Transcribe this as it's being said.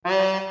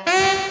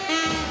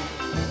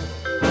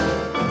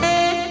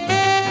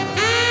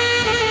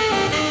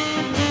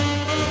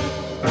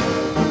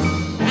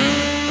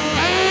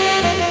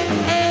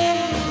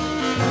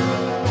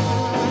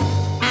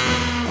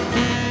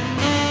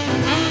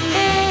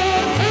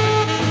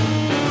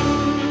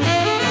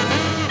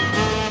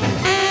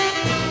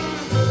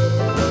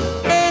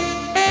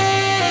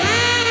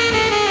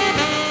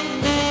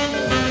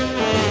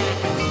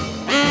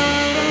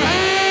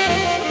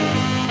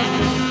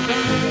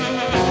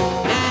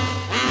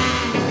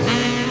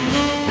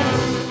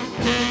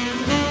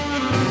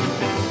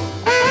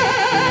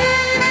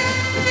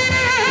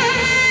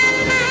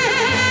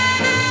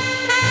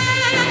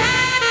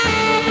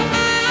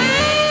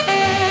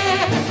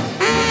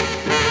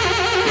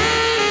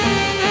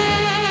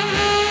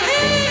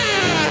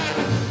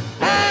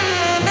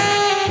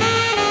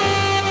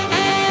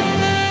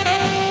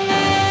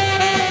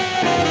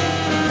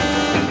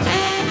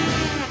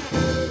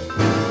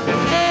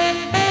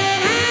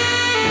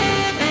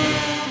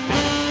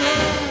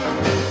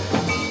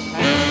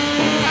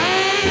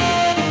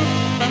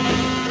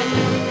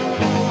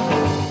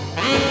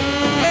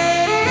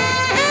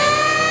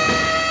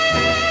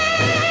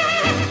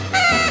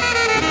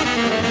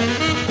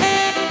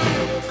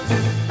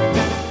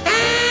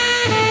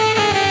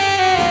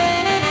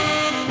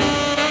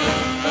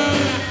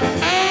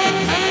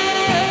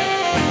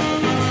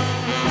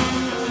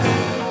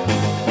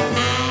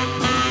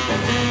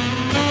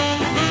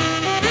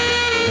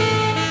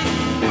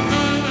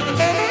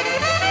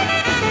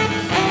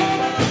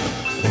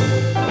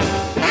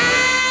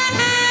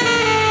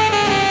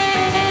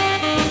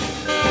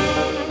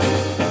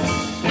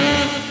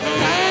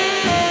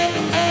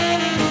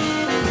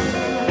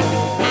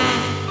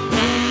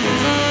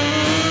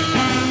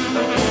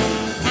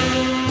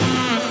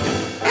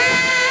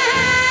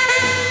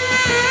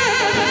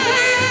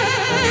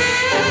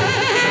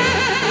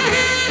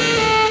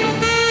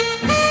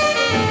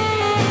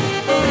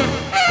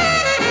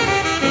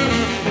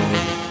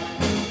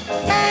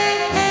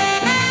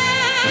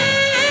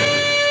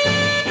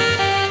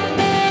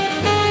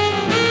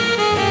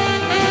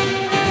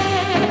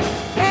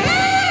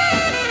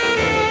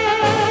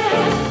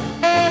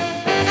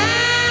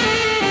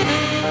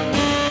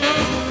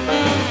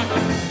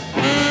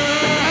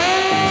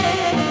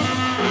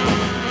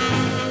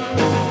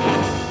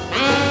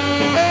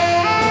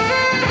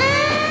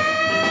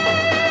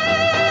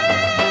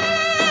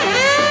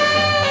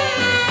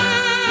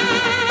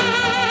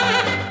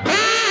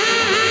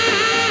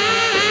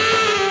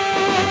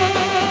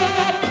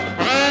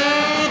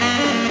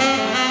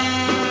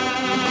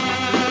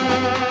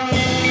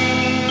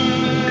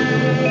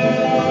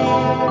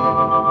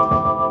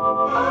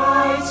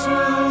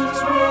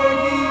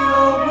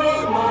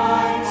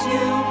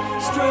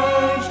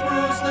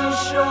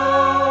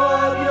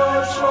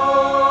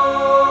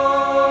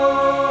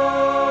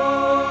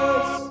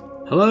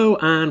Hello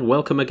and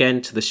welcome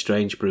again to the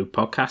Strange Brew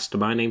podcast.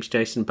 My name's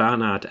Jason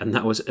Barnard and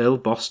that was Earl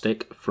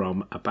Bostic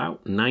from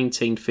about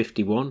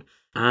 1951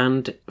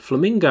 and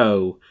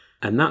Flamingo.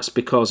 And that's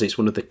because it's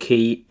one of the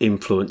key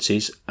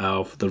influences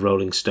of the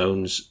Rolling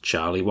Stones'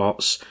 Charlie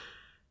Watts.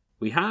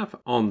 We have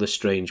on the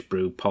Strange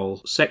Brew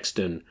Paul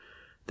Sexton,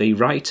 the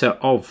writer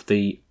of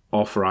the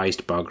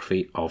authorised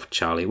biography of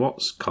Charlie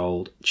Watts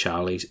called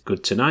Charlie's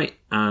Good Tonight,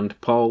 and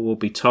Paul will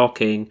be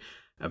talking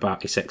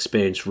about his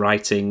experience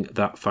writing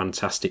that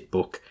fantastic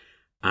book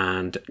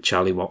and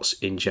Charlie Watts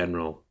in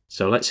general.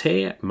 So let's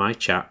hear my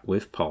chat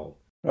with Paul.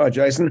 Hi,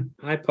 Jason.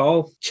 Hi,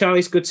 Paul.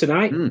 Charlie's Good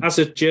Tonight. As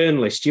a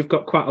journalist, you've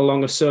got quite a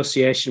long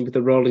association with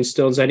the Rolling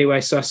Stones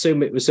anyway, so I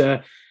assume it was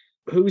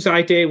whose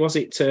idea was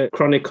it to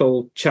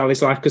chronicle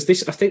Charlie's life?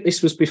 Because I think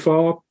this was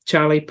before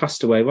Charlie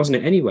passed away, wasn't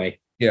it, anyway?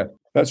 Yeah,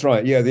 that's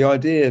right. Yeah, the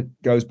idea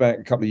goes back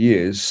a couple of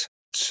years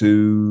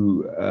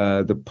to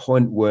the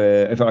point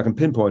where, in fact, I can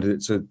pinpoint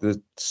it to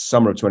the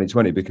summer of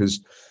 2020,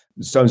 because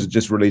the Stones had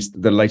just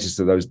released the latest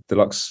of those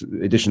deluxe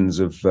editions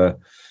of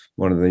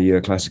one of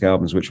the classic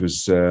albums, which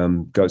was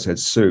Goat's Head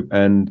Soup.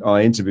 And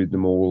I interviewed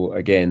them all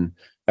again,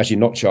 actually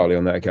not Charlie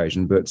on that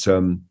occasion, but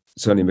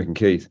certainly Mick and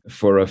Keith,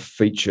 for a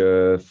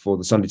feature for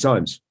the Sunday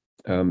Times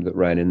that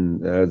ran in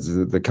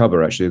the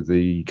cover, actually, of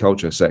the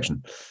culture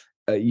section.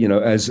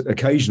 As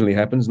occasionally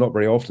happens, not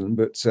very often,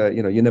 but,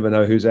 you never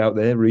know who's out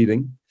there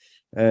reading.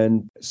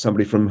 And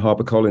somebody from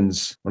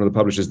HarperCollins, one of the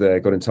publishers there,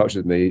 got in touch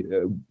with me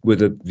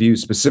with a view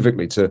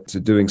specifically to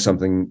doing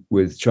something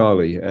with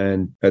Charlie.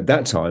 And at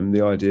that time,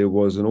 the idea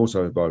was an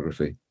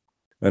autobiography.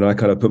 And I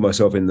kind of put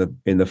myself in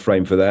the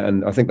frame for that.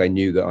 And I think they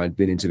knew that I'd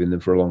been interviewing them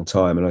for a long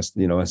time. And I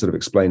sort of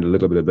explained a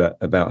little bit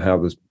about how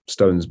the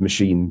Stones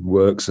machine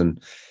works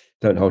and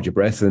don't hold your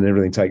breath and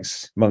everything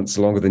takes months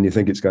longer than you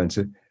think it's going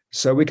to.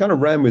 So we kind of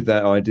ran with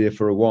that idea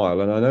for a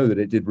while. And I know that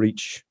it did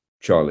reach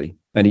Charlie.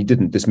 And he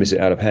didn't dismiss it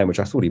out of hand, which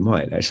I thought he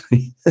might,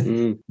 actually.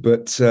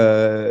 But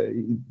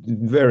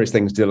various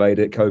things delayed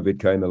it. COVID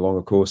came along,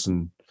 of course,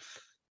 and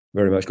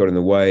very much got in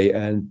the way.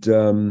 And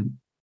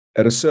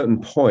at a certain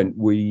point,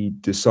 we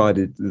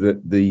decided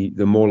that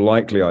the more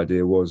likely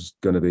idea was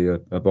going to be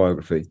a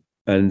biography.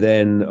 And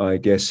then I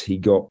guess he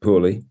got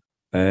poorly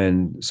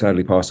and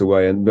sadly passed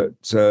away. But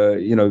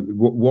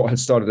what had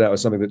started out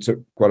as something that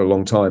took quite a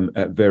long time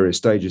at various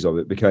stages of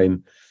it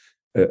became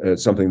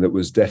something that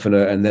was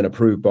definite and then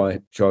approved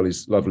by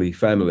Charlie's lovely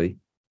family.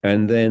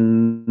 And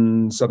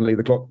then suddenly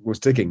the clock was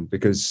ticking,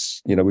 because,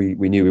 we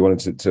knew we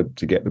wanted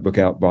to get the book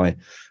out by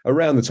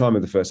around the time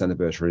of the first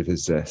anniversary of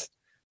his death.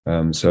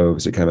 So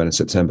it came out in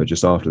September,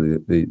 just after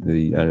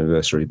the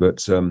anniversary.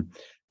 But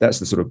that's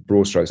the sort of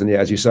broad strokes. And yeah,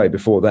 as you say,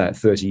 before that,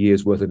 30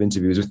 years worth of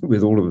interviews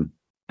with all of them.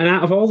 And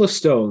out of all the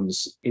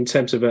Stones, in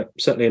terms of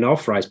certainly an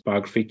authorised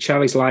biography,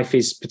 Charlie's life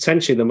is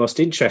potentially the most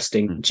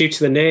interesting due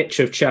to the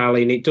nature of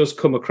Charlie. And it does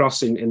come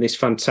across in this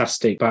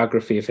fantastic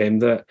biography of him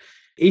that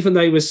even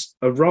though he was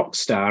a rock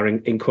star,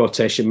 in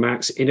quotation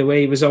marks, in a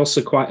way, he was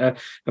also quite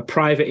a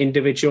private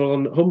individual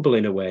and humble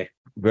in a way.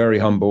 Very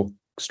humble,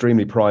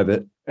 extremely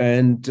private,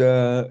 and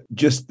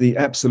just the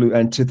absolute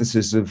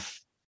antithesis of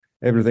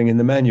everything in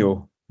the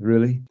manual,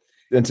 really.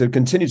 And to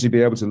continue to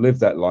be able to live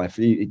that life,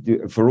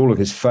 for all of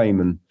his fame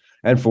and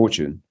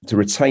fortune, to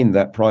retain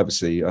that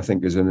privacy, I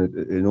think, is an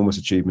enormous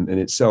achievement in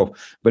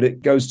itself. But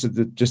it goes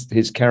to just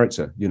his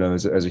character,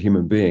 as a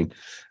human being.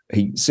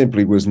 He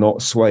simply was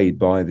not swayed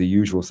by the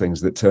usual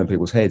things that turn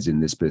people's heads in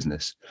this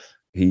business.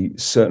 He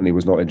certainly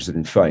was not interested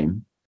in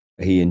fame.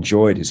 He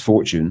enjoyed his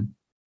fortune,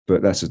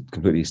 but that's a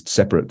completely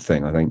separate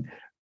thing, I think.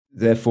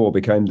 Therefore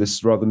became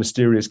this rather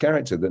mysterious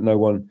character that no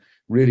one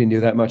really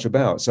knew that much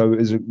about. So it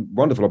was a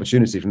wonderful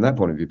opportunity from that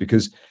point of view,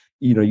 because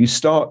you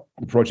start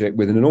the project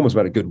with an enormous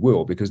amount of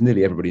goodwill, because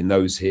nearly everybody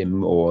knows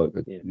him or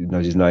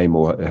knows his name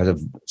or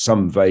has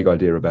some vague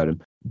idea about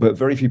him. But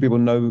very few people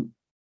know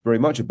very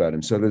much about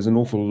him. So there's an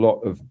awful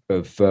lot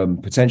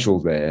of potential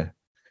there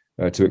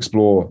to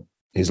explore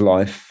his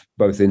life,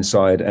 both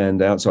inside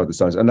and outside the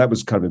Stones. And that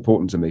was kind of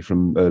important to me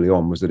from early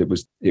on, was that it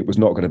was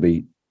not going to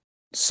be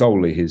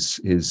solely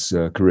his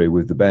career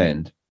with the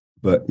band,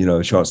 but,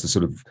 a chance to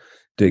sort of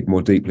dig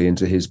more deeply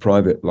into his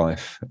private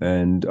life.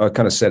 And I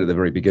kind of said at the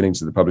very beginning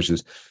to the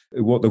publishers,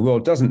 what the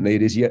world doesn't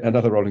need is yet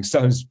another Rolling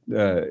Stones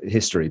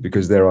history,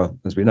 because there are,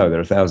 as we know, there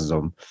are thousands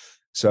of them.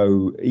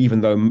 So even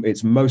though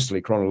it's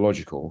mostly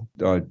chronological,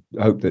 I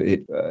hope that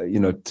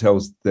it,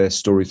 tells their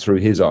story through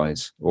his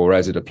eyes, or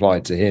as it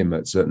applied to him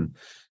at certain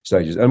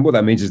stages. And what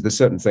that means is there's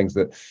certain things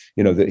that,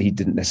 that he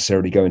didn't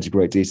necessarily go into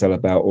great detail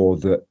about,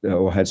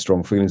 or had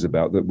strong feelings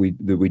about, that we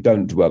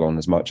don't dwell on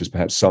as much as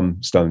perhaps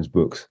some Stones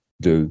books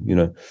do,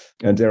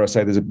 and dare I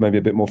say, there's maybe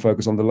a bit more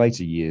focus on the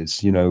later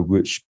years,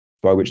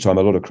 by which time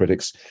a lot of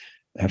critics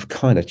have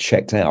kind of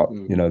checked out.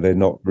 They're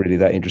not really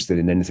that interested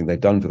in anything they've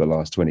done for the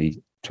last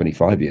 20,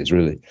 25 years,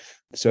 really.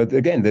 So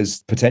again,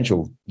 there's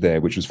potential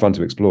there, which was fun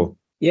to explore.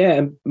 Yeah,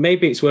 and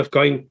maybe it's worth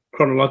going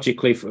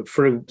chronologically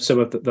through some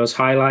of those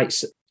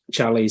highlights.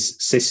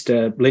 Charlie's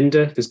sister,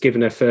 Linda, has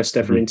given her first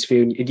ever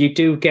interview. And you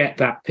do get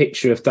that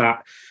picture of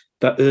that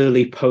that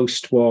early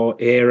post-war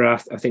era.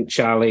 I think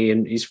Charlie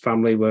and his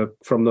family were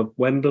from the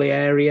Wembley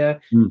area.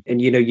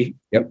 And,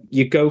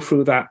 you go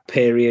through that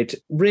period.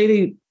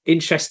 Really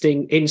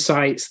interesting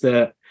insights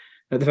that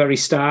at the very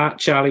start,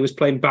 Charlie was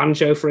playing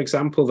banjo, for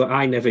example, that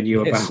I never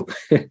knew about.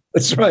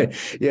 That's right.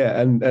 Yeah,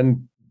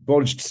 and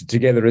bodged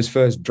together his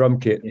first drum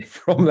kit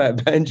from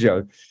that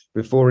banjo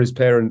before his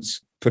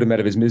parents put him out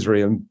of his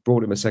misery and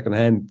bought him a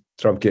second-hand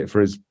drum kit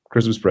for his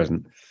Christmas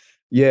present.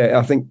 Yeah,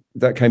 I think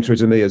that came through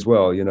to me as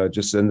well, and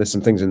there's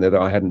some things in there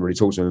that I hadn't really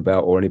talked to him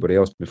about or anybody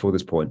else before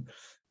this point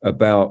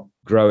about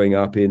growing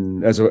up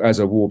as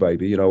a war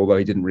baby, although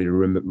he didn't really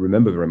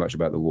remember very much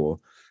about the war.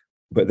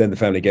 But then the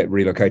family get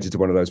relocated to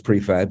one of those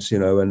prefabs,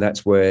 and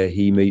that's where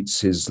he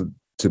meets his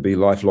to-be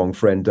lifelong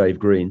friend, Dave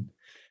Green,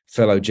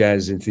 fellow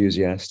jazz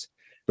enthusiast.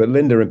 But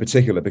Linda in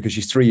particular, because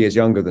she's 3 years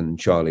younger than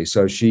Charlie,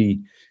 so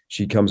she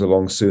comes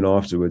along soon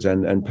afterwards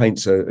and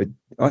paints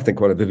I think,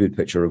 quite a vivid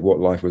picture of what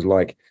life was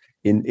like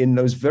in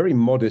those very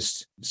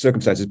modest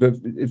circumstances, but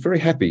a very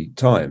happy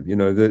time.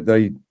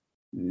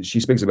 She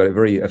speaks about it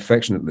very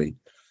affectionately.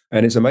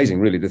 And it's amazing,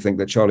 really, to think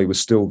that Charlie was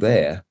still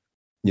there.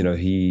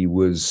 He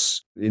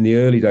was in the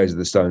early days of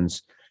the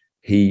Stones.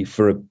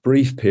 For a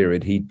brief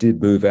period, he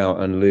did move out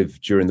and live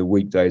during the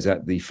weekdays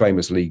at the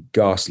famously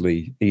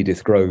ghastly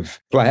Edith Grove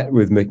flat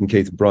with Mick and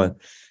Keith and Brian.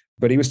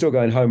 But he was still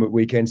going home at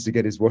weekends to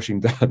get his washing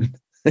done.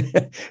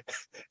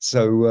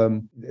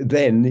 So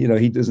then,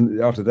 he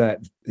doesn't. After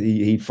that,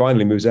 he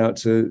finally moves out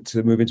to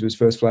move into his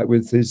first flat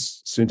with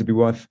his soon-to-be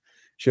wife,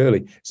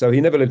 Shirley. So he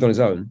never lived on his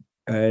own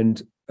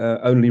and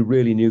only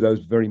really knew those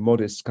very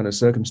modest kind of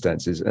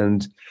circumstances.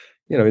 And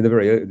in the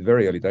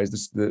very early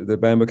days, the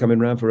band were coming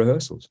around for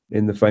rehearsals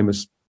in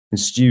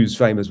Stu's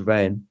famous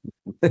van.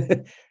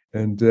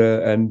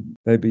 And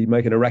they'd be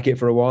making a racket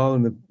for a while,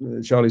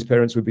 and Charlie's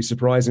parents would be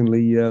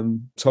surprisingly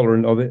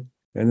tolerant of it.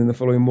 And then the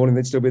following morning,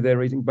 they'd still be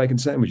there eating bacon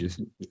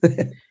sandwiches.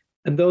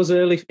 And those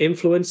early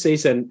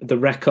influences and the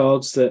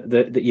records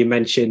that you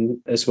mentioned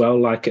as well,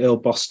 like Earl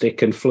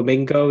Bostic and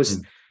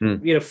Flamingos,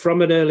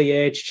 from an early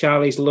age,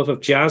 Charlie's love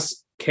of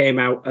jazz came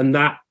out, and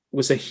that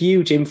was a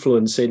huge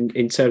influence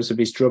in terms of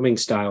his drumming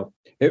style.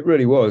 It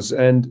really was.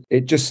 And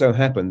it just so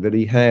happened that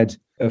he had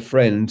a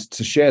friend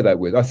to share that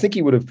with. I think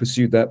he would have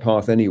pursued that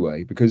path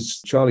anyway,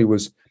 because Charlie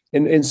was,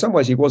 in some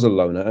ways, he was a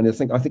loner. And I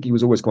think he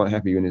was always quite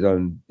happy in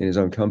his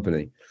own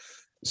company.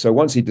 So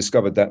once he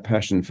discovered that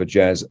passion for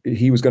jazz,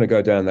 he was going to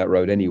go down that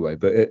road anyway.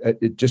 But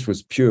it just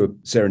was pure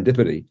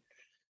serendipity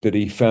that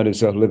he found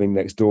himself living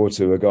next door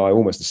to a guy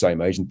almost the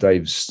same age, and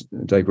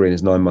Dave Green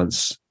is 9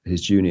 months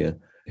his junior,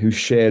 who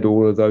shared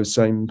all of those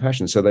same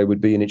passions. So they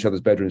would be in each other's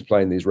bedrooms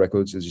playing these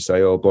records, as you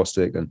say, Earl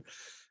Bostic and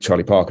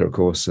Charlie Parker, of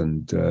course,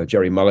 and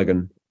Jerry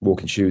Mulligan,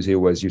 Walking Shoes. He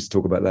always used to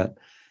talk about that.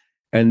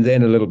 And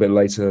then a little bit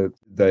later,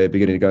 they're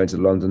beginning to go into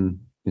London,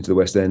 into the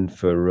West End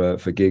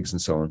for gigs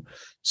and so on.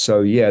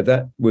 So, yeah,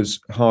 that was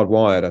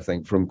hardwired, I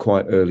think, from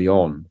quite early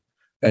on.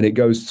 And it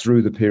goes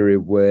through the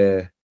period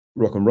where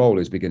rock and roll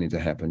is beginning to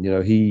happen.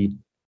 He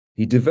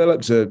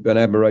developed an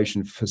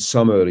admiration for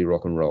some early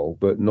rock and roll,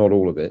 but not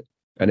all of it.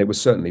 And it was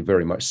certainly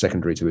very much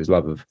secondary to his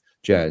love of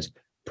jazz.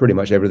 Pretty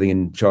much everything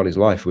in Charlie's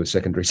life was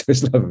secondary to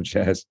his love of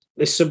jazz.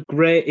 There's some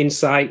great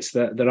insights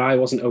that I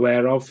wasn't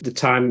aware of. The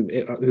time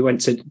we went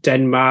to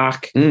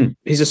Denmark,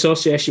 his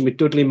association with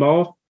Dudley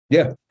Moore.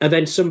 Yeah. And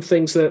then some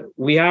things that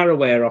we are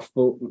aware of,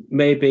 but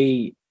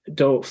maybe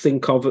don't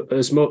think of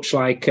as much,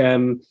 like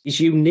his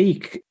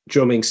unique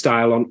drumming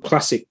style on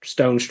classic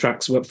Stones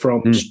tracks,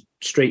 from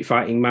Street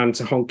Fighting Man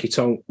to Honky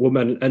Tonk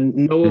Woman. And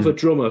no other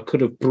drummer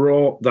could have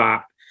brought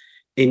that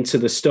into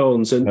the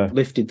Stones and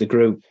lifted the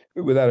group.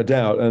 Without a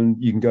doubt. And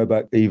you can go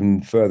back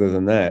even further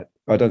than that.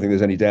 I don't think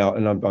there's any doubt,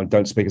 and I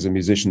don't speak as a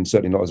musician,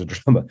 certainly not as a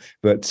drummer,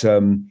 but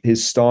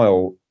his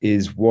style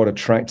is what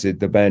attracted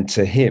the band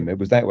to him. It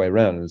was that way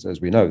around,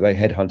 as we know. They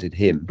headhunted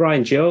him.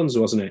 Brian Jones,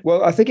 wasn't it?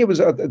 Well, I think it was,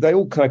 they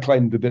all kind of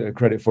claimed a bit of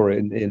credit for it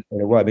in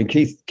a way. I mean,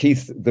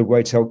 Keith, the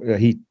way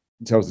he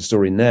tells the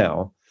story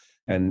now,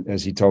 and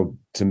as he told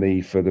to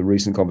me for the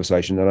recent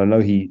conversation, and I know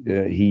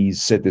he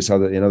said this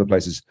in other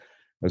places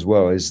as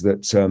well, is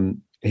that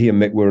he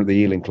and Mick were at the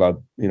Ealing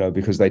Club,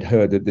 because they'd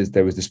heard that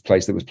there was this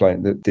place that was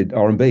playing that did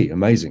R&B,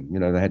 amazing.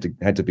 They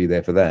had to be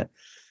there for that.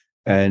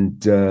 And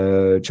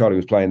Charlie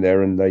was playing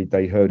there, and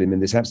they heard him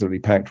in this absolutely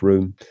packed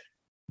room,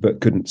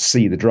 but couldn't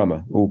see the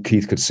drummer. All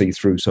Keith could see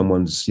through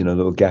someone's,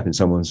 little gap in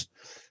someone's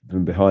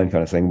from behind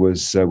kind of thing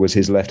was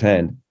his left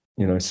hand.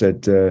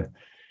 Said, "This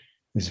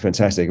is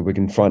fantastic. If we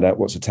can find out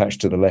what's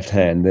attached to the left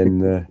hand,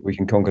 then we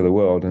can conquer the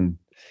world." And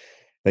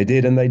they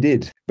did, and they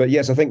did. But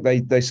yes, I think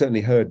they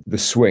certainly heard the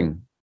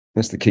swing.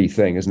 That's the key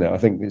thing, isn't it? I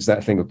think it's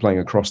that thing of playing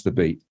across the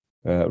beat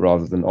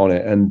rather than on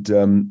it. And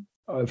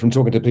from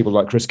talking to people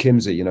like Chris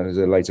Kimsey, who's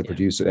a later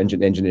producer,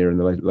 engineer, and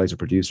the later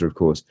producer, of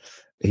course,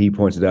 he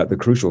pointed out the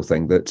crucial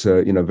thing that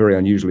very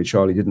unusually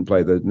Charlie never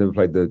played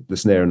the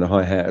snare and the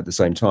hi-hat at the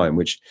same time,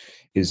 which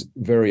is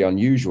very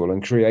unusual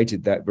and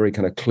created that very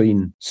kind of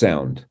clean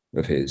sound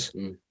of his.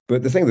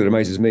 But the thing that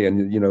amazes me,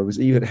 and was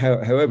even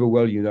however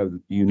well you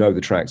know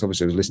the tracks.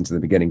 Obviously, I was listening to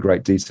them again in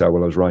great detail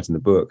while I was writing the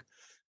book.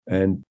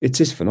 And it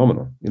is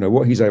phenomenal,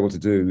 what he's able to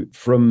do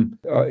from,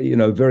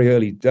 very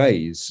early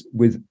days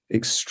with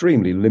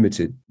extremely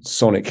limited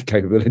sonic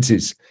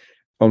capabilities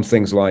on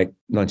things like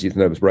 19th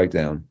Nervous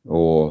Breakdown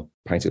or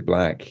Painted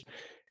Black.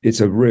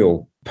 It's a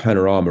real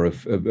panorama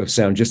of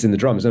sound just in the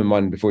drums, never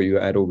mind before you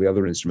add all the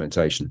other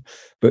instrumentation,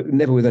 but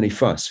never with any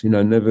fuss,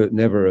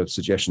 never a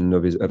suggestion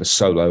of a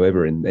solo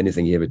ever in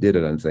anything he ever did,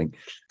 I don't think.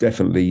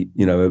 Definitely,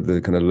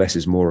 the kind of less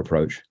is more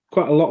approach.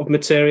 Quite a lot of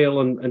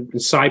material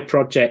and side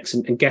projects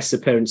and guest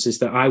appearances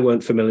that I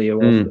weren't familiar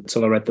with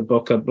until I read the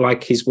book,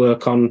 like his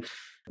work on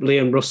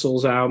Leon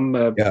Russell's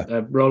album,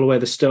 Roll Away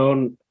the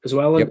Stone as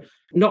well. And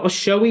not a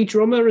showy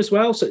drummer as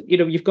well. So,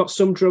 you've got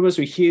some drummers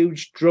with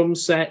huge drum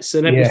sets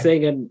and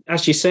everything. Yeah. And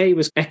as you say, he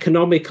was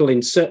economical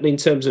certainly in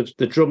terms of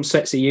the drum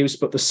sets he used,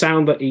 but the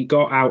sound that he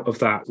got out of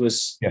that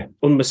was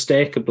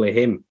unmistakably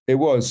him. It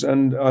was.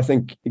 And I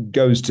think it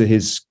goes to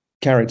his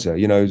character,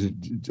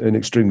 an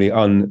extremely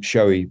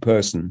unshowy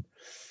person.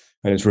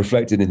 And it's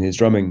reflected in his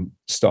drumming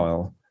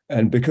style.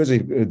 And because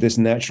of this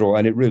natural,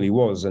 and it really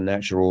was a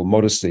natural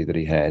modesty that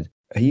he had,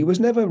 he was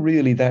never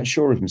really that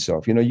sure of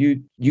himself.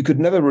 You could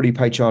never really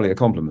pay Charlie a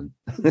compliment.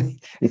 And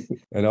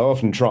I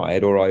often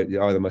tried, or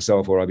either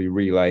myself or I'd be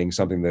relaying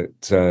something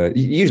that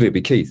usually it'd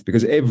be Keith,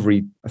 because I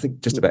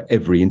think just about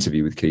every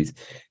interview with Keith,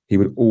 he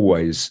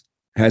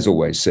has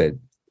always said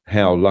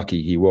how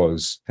lucky he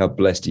was, how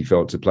blessed he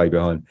felt to play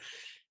behind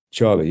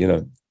Charlie,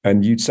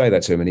 and you'd say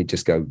that to him and he'd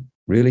just go,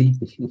 really?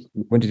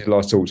 When did you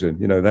last talk to him?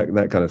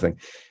 That kind of thing.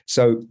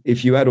 So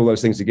if you add all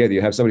those things together, you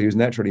have somebody who's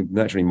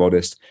naturally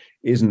modest,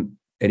 isn't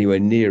anywhere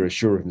near as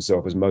sure of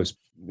himself as most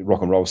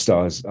rock and roll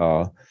stars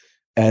are.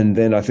 And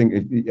then I think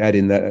if you add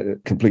in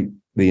that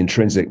the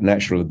intrinsic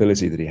natural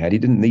ability that he had, he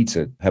didn't need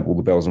to have all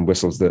the bells and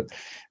whistles that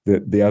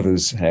the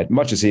others had,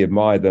 much as he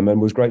admired them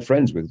and was great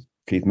friends with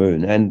Keith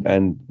Moon.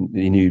 And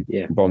he knew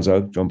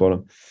Bonzo, John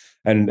Bonham.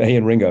 And he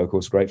and Ringo, of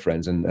course, great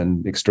friends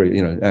and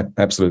extreme,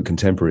 absolute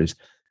contemporaries.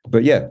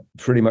 But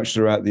pretty much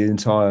throughout his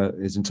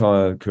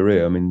entire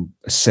career, I mean,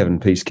 a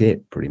 7-piece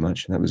kit, pretty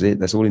much. That was it.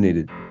 That's all he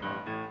needed.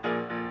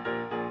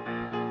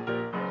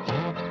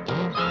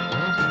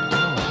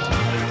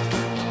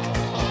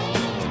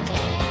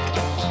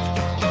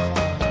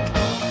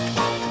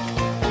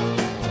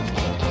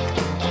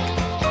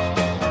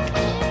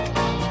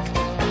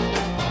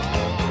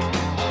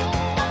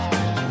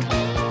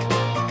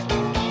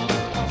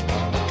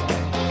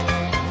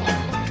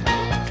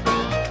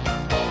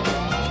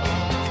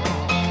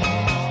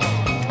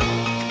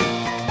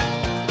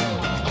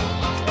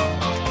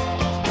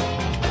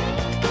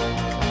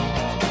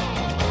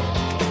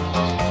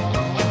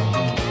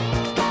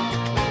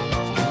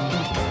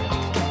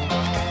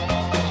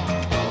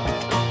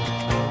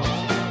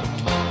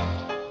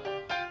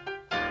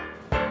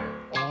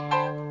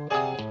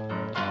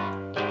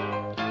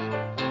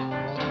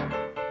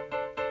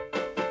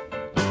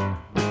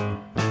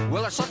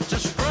 Such a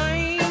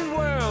strange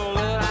world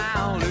that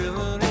I'm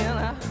living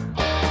in.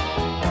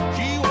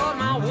 She was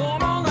my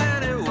woman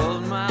and it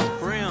was my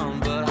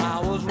friend, but I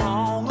was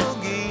wrong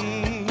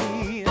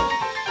again.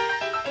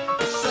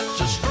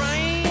 Such a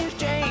strange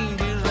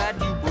changes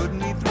that you put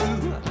me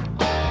through.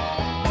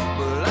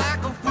 But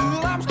like a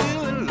fool, I'm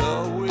still in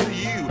love with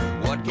you.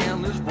 What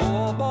can this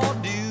poor boy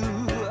do?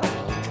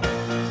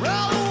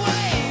 Roll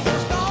away the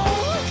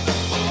stone.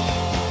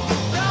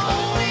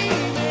 Don't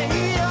leave me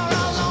here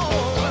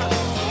alone.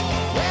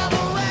 Where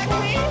the wreck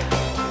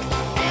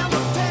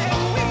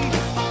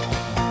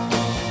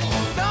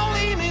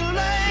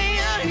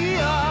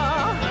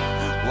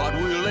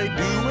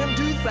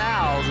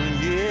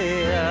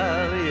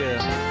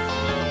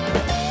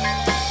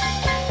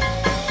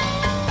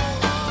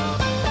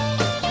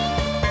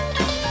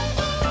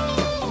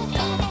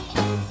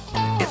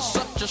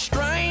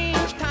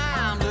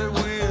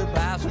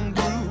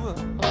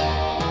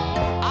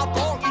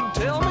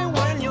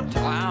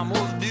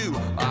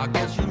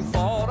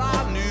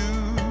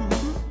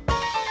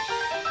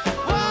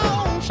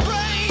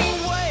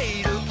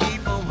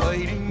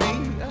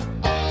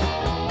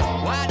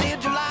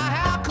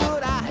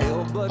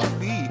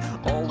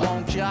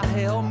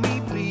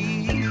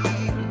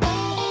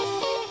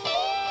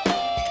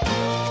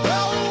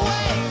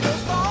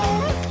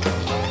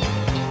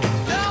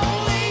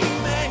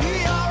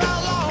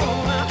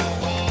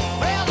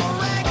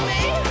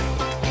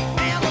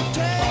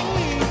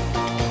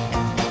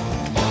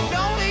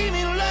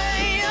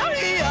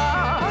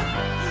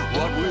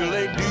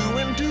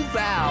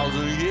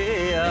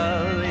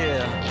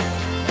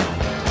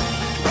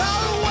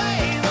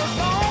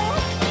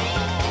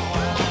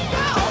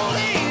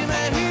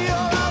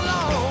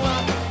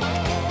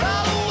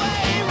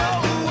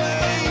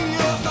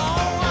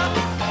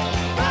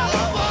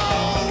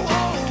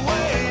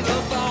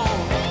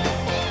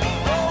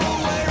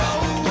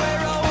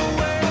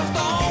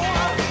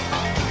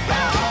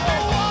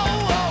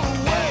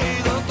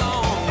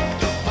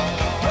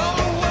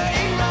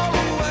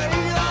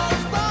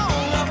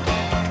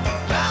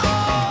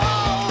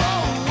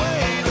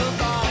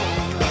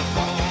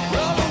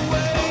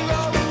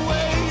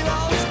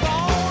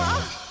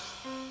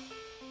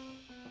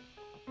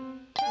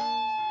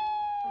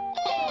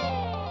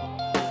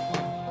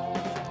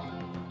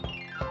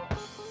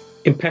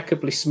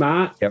impeccably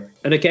smart. Yep.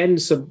 And again,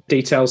 some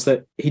details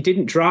that he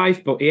didn't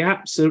drive, but he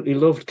absolutely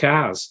loved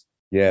cars.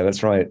 Yeah,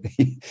 that's right.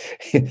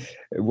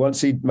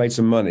 Once he'd made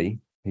some money,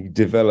 he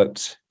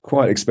developed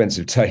quite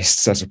expensive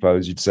tastes, I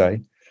suppose you'd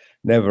say.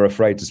 Never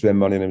afraid to spend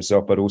money on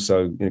himself, but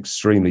also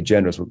extremely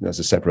generous. That's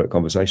a separate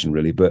conversation,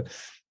 really. But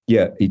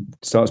yeah, he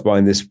starts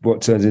buying this,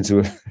 what turns into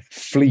a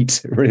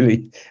fleet,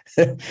 really,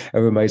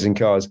 of amazing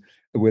cars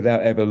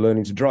without ever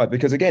learning to drive.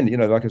 Because again,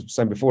 like I was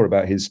saying before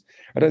about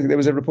I don't think there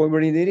was ever a point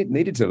where he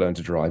needed to learn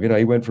to drive.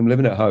 He went from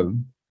living at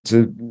home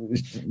to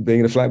being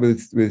in a flat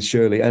with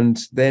Shirley, and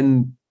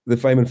then the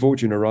fame and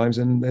fortune arrives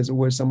and there's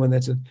always someone there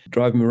to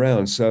drive him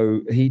around. So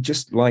he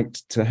just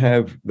liked to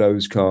have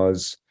those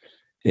cars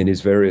in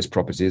his various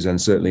properties, and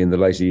certainly in the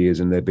later years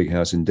in their big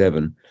house in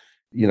Devon.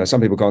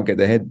 Some people can't get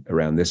their head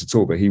around this at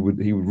all, but he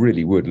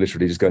really would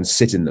literally just go and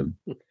sit in them,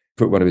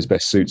 put one of his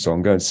best suits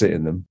on, go and sit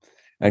in them,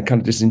 and kind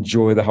of just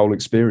enjoy the whole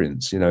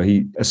experience.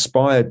 He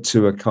aspired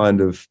to a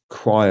kind of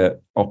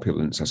quiet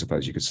opulence, I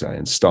suppose you could say,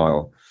 and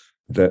style,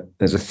 that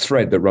there's a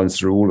thread that runs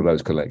through all of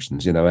those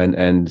collections,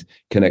 and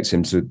connects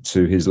him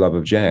to his love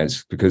of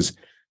jazz. Because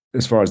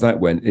as far as that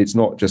went, it's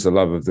not just the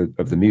love of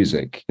the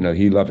music.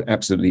 He loved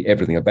absolutely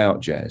everything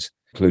about jazz,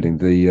 including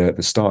the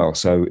style.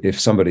 So if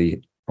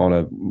somebody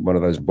on one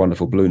of those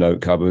wonderful Blue Note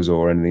covers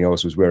or anything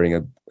else was wearing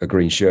a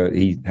green shirt,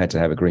 he had to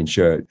have a green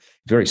shirt.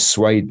 Very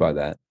swayed by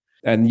that.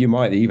 And you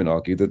might even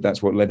argue that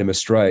that's what led him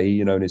astray,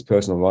 in his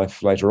personal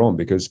life later on,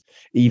 because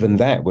even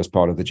that was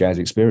part of the jazz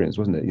experience,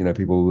 wasn't it?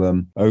 People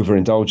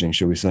overindulging,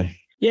 shall we say.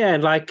 Yeah,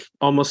 like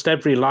almost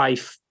every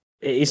life,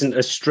 it isn't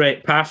a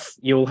straight path.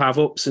 You'll have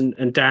ups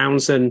and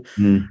downs. And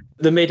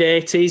the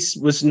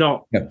mid-'80s was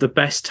not the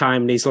best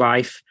time in his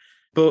life.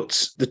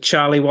 But the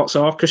Charlie Watts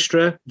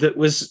Orchestra that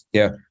was,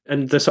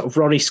 and the sort of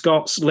Ronnie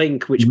Scott's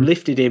link, which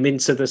lifted him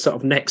into the sort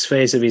of next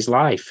phase of his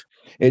life.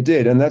 It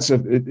did. And that's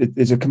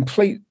it's a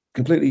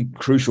completely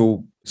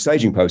crucial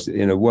staging post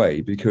in a way,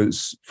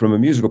 because from a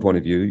musical point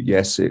of view,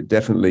 yes, it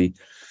definitely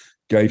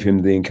gave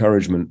him the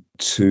encouragement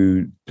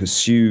to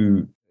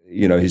pursue,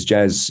 his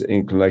jazz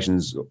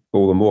inclinations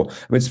all the more.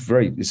 I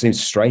mean, it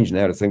seems strange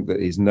now to think that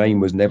his name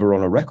was never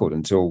on a record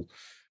until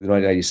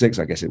 1986,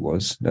 I guess it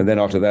was. And then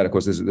after that, of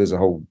course, there's a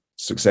whole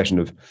succession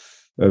of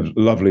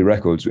lovely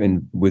records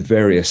with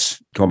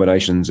various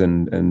combinations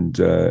and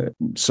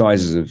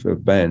sizes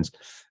of bands.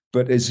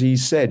 But as he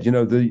said,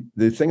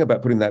 the thing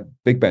about putting that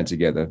big band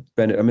together,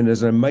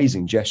 there's an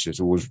amazing gesture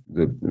towards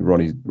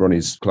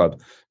Ronnie's club,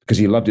 because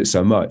he loved it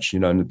so much,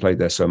 and played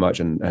there so much,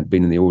 and had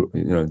been in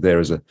the there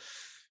as a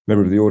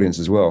member of the audience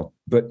as well.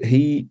 But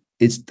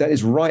that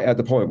is right at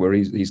the point where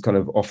he's kind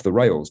of off the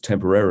rails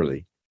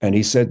temporarily. And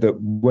he said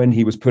that when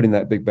he was putting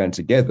that big band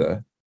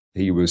together,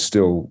 he was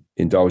still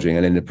indulging,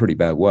 and in a pretty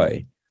bad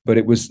way. But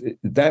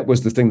that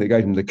was the thing that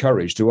gave him the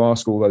courage to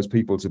ask all those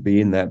people to be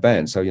in that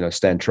band. So,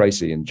 Stan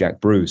Tracy and Jack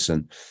Bruce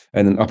and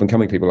then up and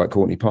coming people like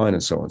Courtney Pine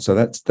and so on. So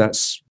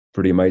that's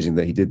pretty amazing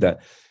that he did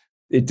that.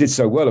 It did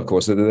so well, of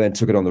course, that they then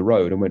took it on the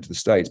road and went to the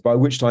States, by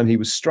which time he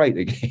was straight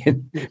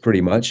again,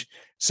 pretty much.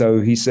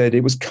 So he said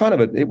it was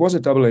it was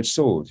a double-edged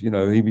sword.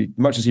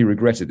 Much as he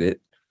regretted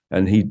it,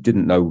 and he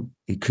didn't know,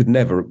 he could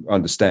never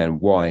understand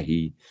why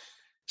he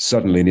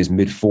suddenly in his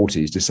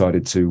mid-40s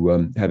decided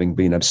to, having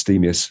been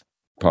abstemious,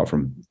 apart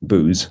from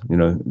booze,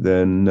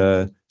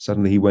 then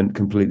suddenly he went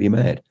completely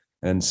mad,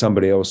 and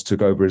somebody else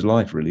took over his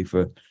life really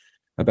for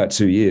about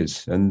 2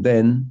 years. And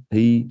then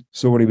he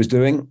saw what he was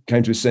doing,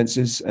 came to his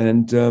senses,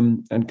 and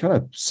kind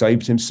of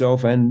saved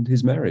himself and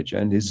his marriage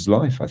and his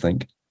life, I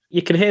think.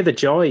 You can hear the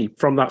joy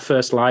from that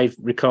first live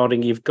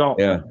recording. You've got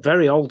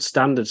very old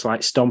standards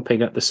like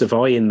Stomping at the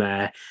Savoy in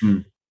there,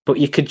 but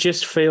you could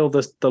just feel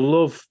the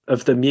love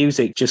of the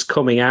music just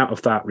coming out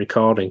of that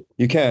recording.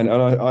 You can,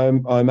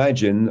 and I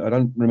imagine, I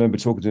don't remember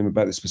talking to him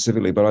about this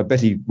specifically, but I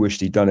bet he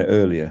wished he'd done it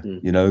earlier,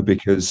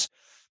 because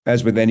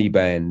as with any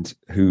band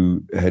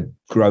who had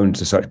grown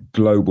to such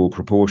global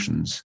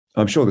proportions,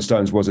 I'm sure the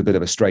Stones was a bit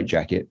of a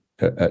straitjacket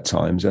at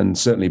times, and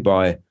certainly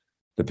by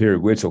the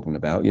period we're talking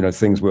about,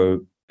 things were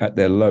at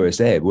their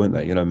lowest ebb, weren't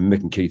they?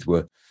 Mick and Keith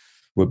were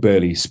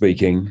barely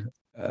speaking.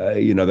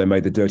 They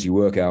made the Dirty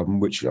Work album,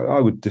 which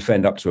I would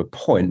defend up to a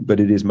point, but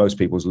it is most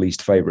people's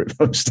least favorite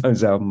Rolling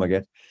Stones album, I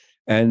guess.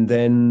 And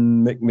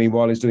then Mick,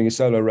 meanwhile, is doing a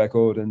solo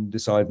record and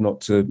decides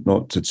not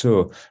to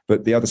tour.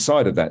 But the other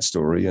side of that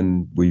story,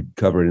 and we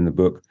cover it in the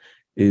book,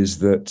 is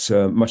that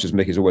much as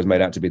Mick is always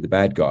made out to be the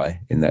bad guy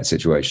in that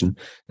situation,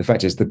 the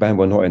fact is the band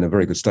were not in a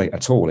very good state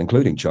at all,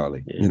 including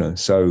Charlie.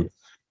 So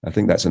I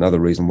think that's another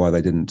reason why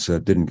they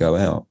didn't go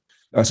out.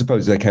 I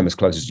suppose they came as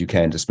close as you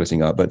can to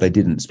splitting up, but they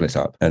didn't split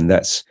up, and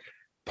that's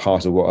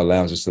part of what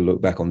allows us to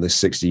look back on this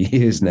 60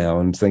 years now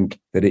and think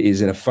that it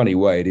is, in a funny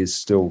way, it is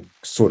still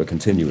sort of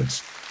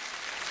continuous.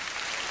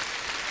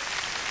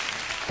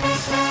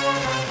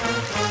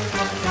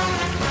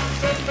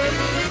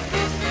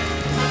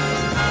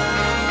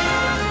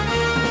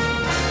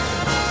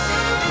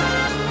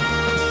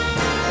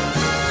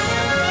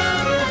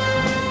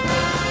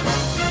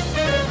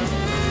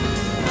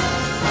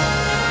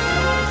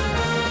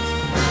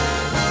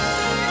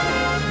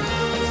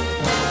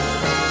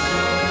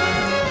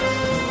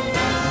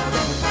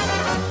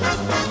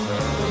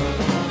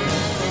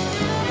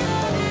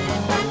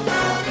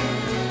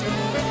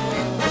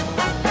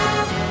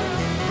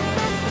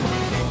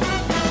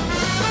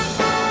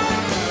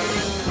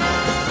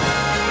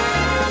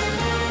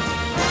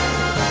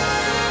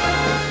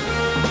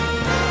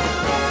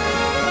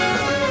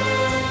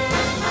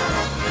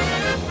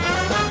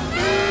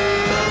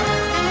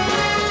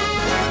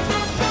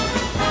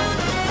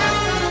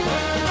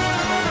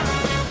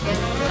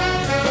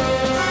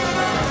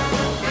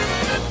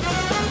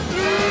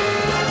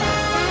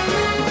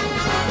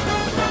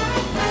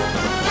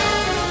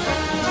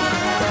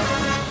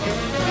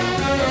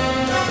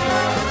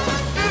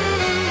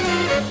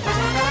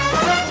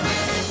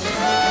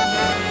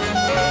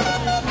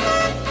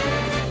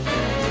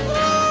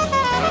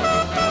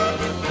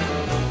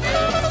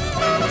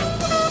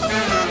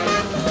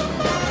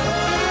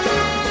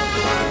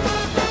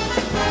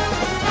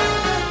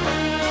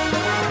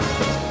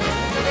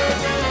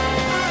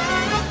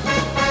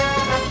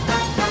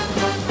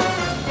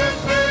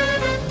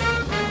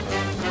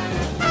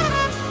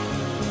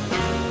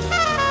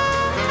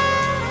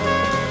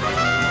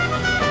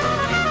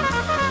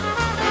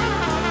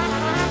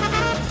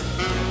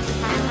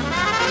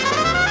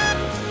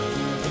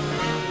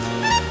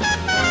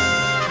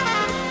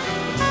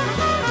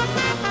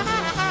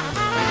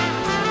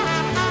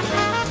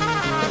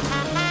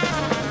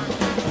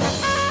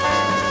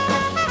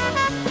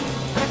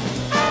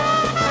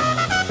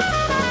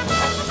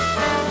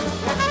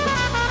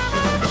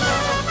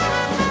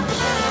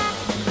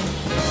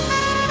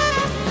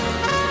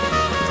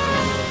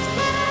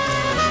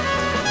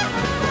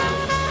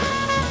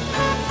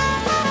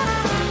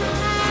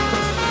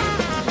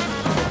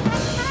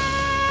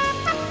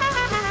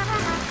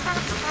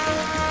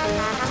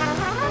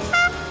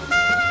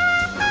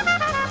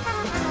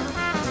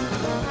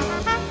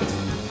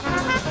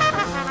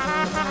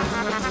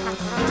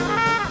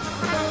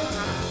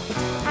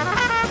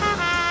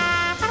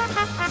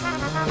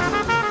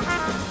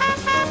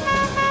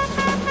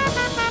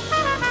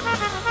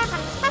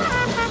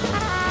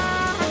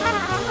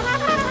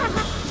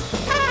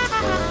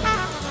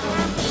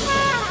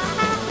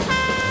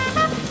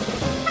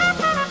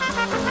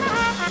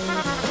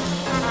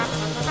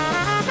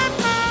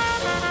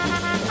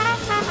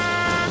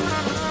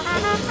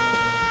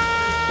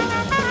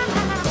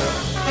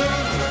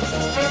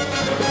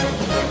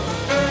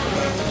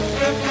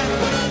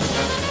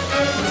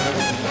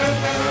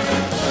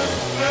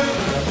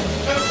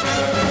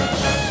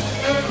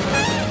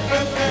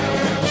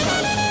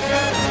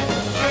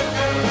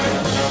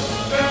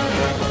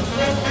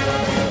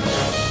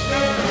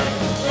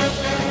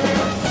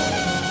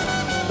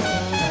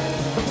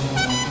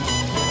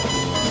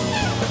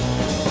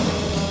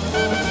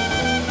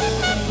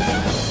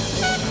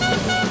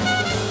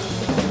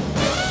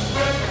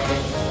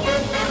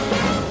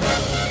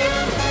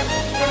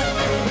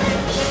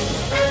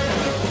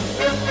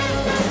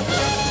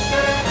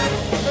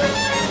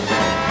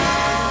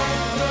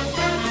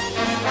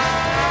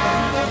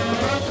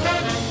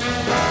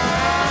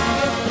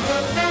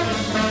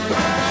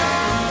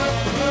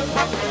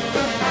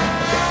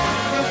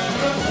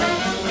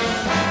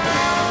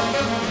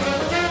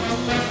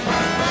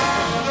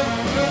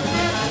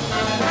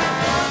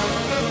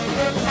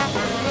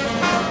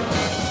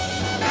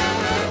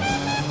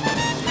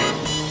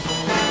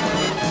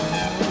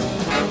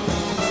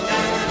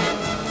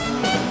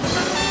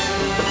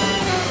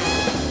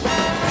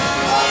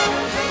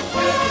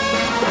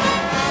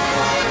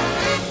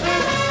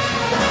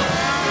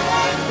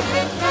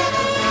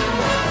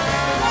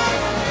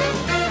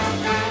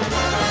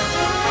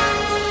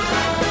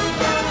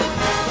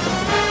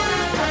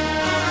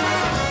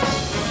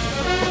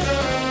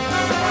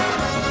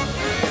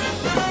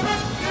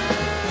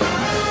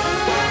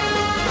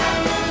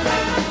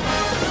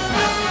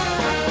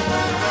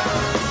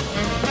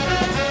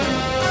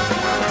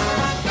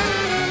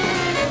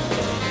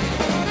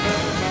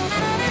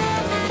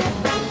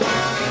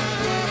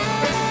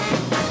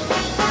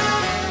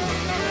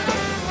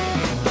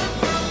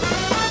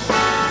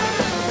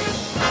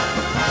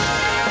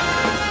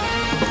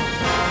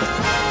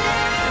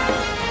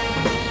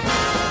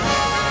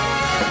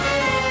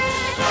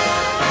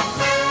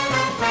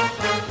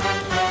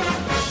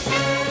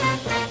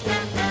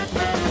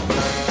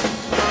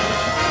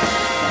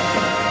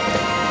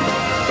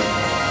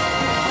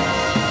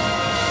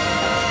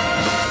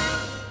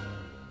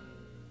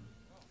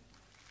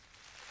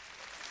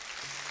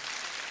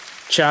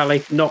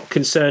 Charlie, not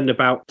concerned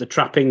about the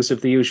trappings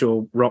of the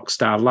usual rock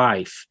star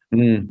life,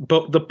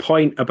 but the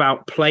point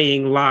about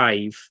playing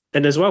live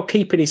and as well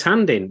keeping his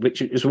hand in,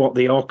 which is what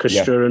the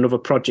orchestra and other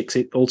projects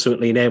it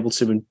ultimately enabled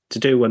him to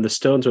do when the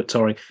Stones were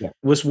touring,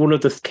 was one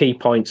of the key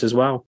points as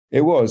well.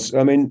 It was.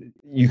 I mean,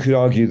 you could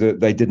argue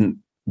that they didn't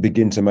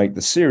begin to make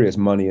the serious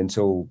money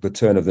until the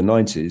turn of the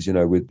 90s, you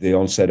know, with the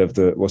onset of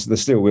the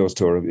Steel Wheels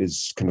tour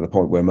is kind of the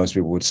point where most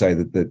people would say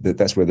that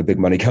that's where the big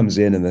money comes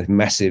in, and the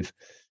massive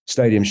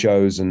stadium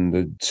shows and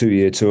the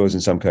 2-year tours in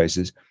some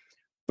cases.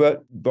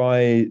 But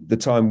by the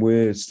time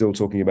we're still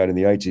talking about in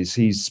the 80s,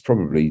 he's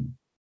probably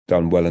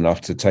done well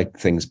enough to take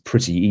things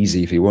pretty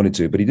easy if he wanted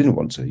to, but he didn't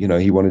want to. You know,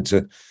 he wanted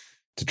to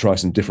try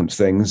some different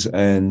things.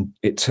 And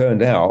it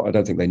turned out, I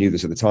don't think they knew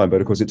this at the time,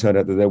 but of course it turned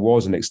out that there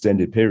was an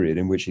extended period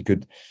in which he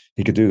could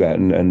do that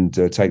and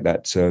take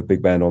that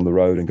big band on the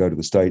road and go to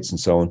the States and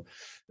so on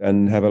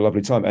and have a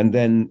lovely time. And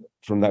then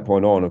from that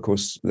point on, of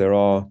course, there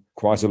are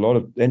quite a lot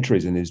of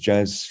entries in his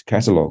jazz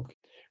catalogue,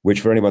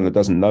 which for anyone that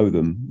doesn't know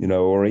them, you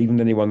know, or even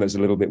anyone that's a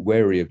little bit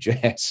wary of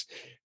jazz,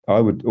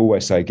 I would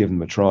always say give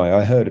them a try.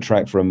 I heard a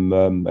track from,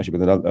 actually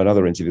with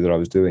another interview that I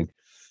was doing,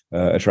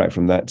 a track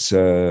from that,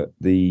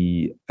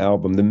 the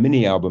album, the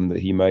mini album that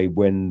he made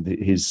when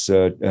his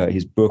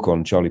book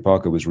on Charlie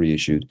Parker was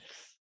reissued,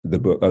 the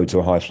book Ode to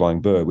a High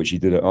Flying Bird, which he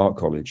did at Art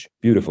College.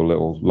 Beautiful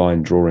little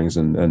line drawings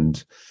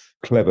and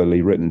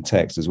cleverly written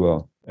text as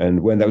well.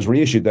 And when that was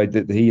reissued,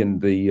 he and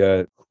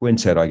the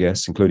quintet, I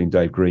guess, including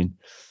Dave Green,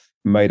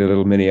 made a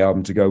little mini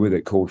album to go with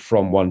it called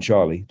From One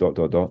Charlie ...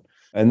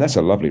 And that's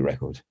a lovely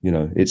record. You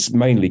know, it's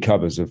mainly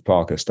covers of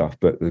Parker stuff,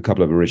 but a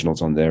couple of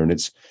originals on there, and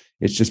it's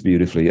just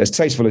beautifully as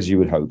tasteful as you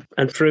would hope.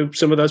 And through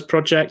some of those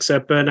projects,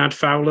 Bernard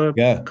Fowler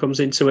comes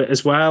into it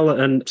as well,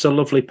 and it's a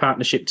lovely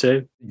partnership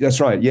too. That's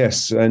right,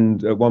 yes.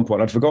 And at one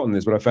point, I'd forgotten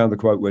this, but I found the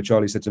quote where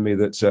Charlie said to me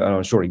that, and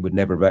I'm sure he would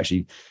never have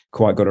actually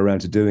quite got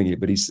around to doing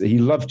it, but he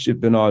loved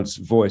Bernard's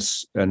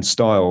voice and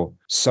style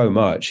so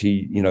much.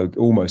 He, you know,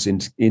 almost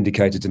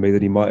indicated to me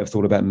that he might have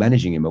thought about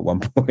managing him at one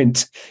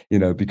point, you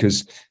know,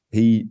 because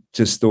he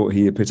just thought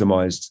he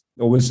epitomized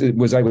or was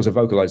able to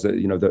vocalize that,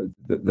 you know,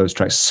 those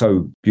tracks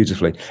so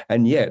beautifully,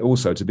 and yet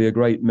also to be a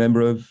great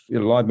member of, you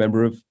know, live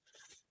member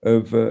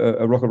of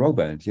a rock and roll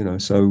band, you know.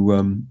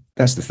 So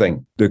that's the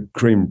thing. The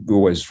cream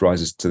always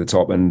rises to the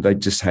top, and they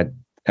just had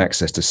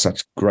access to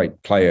such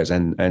great players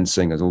and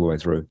singers all the way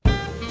through.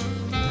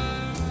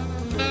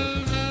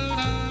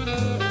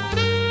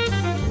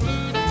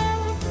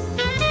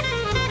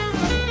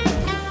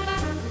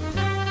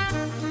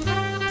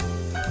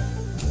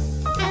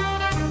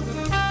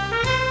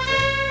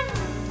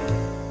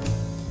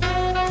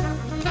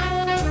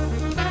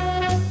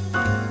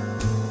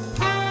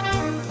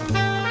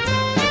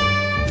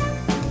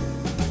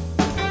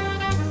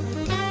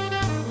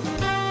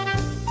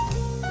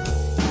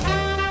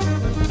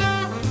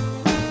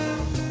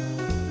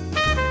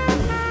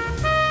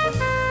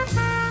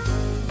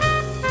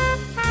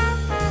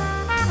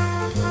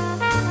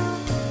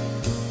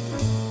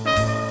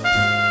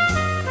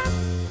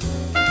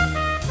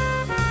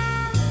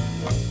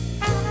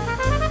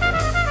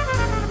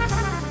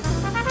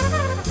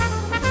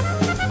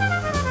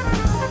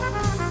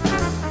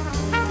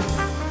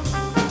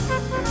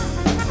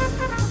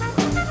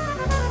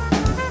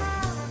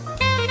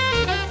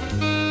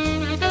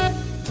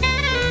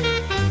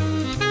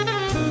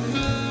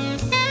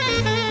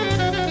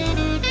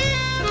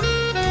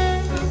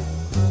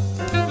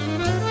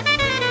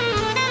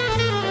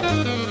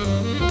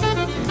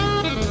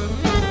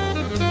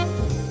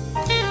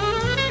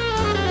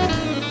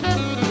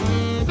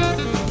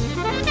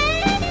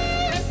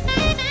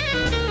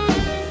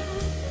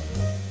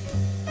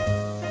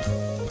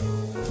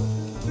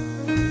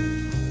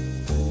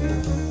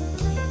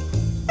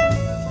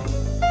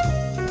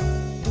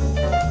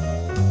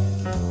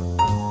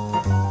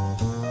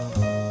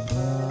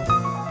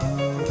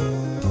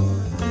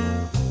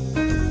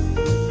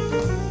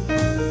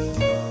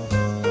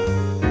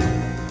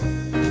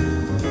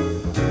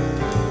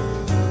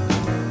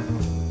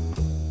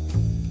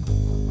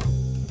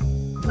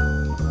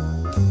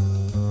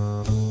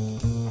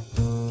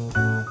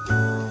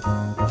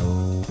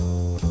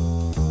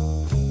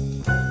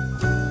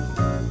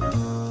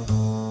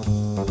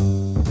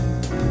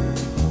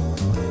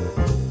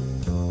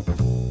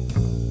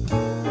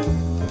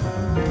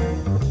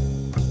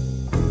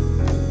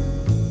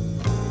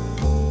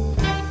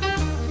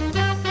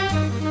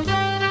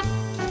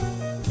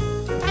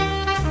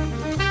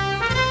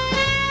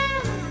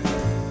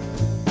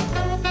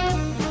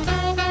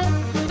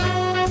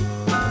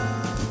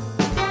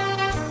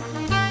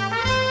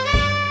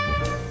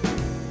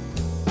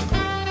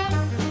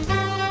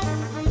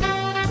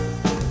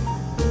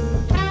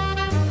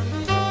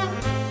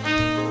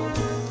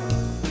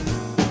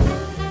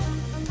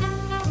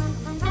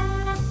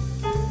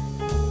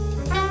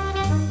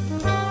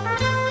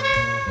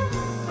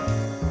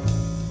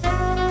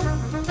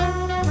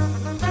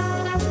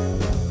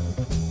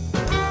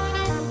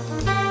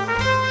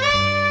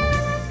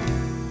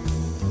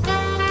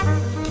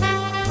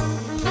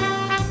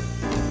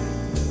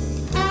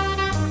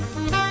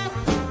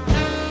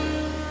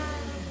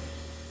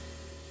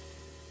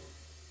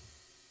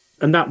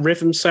 And that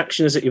rhythm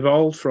section, as it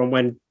evolved from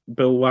when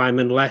Bill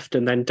Wyman left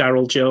and then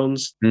Darryl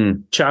Jones,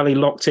 Charlie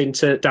locked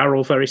into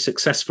Darryl very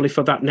successfully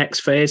for that next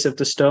phase of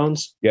the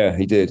Stones. Yeah,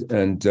 he did.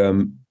 And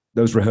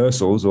those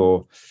rehearsals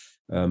or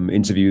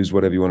interviews,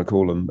 whatever you want to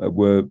call them,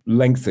 were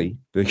lengthy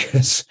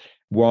because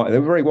they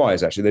were very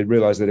wise, actually. They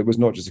realized that it was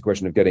not just a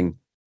question of getting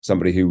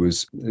somebody who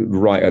was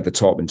right at the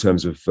top in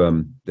terms of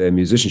their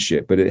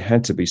musicianship, but it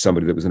had to be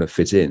somebody that was going to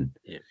fit in.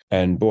 Yeah.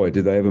 And boy,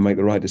 did they ever make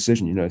the right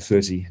decision. You know,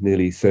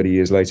 nearly 30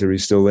 years later,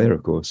 he's still there,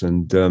 of course.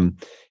 And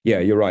yeah,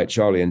 you're right.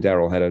 Charlie and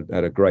Darryl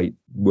had a great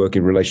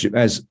working relationship,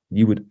 as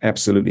you would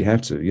absolutely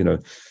have to. You know,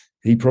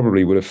 he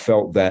probably would have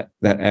felt that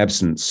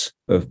absence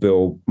of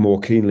Bill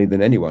more keenly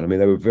than anyone. I mean,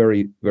 they were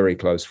very, very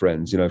close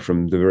friends, you know,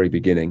 from the very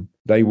beginning.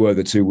 They were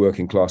the two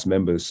working class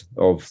members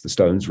of the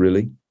Stones,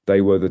 really.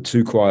 They were the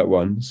two quiet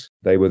ones.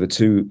 They were the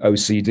two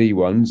OCD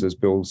ones, as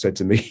Bill said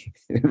to me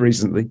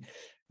recently.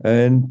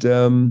 And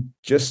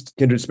just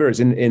kindred spirits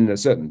in a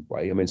certain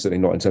way. I mean,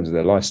 certainly not in terms of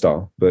their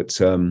lifestyle, but,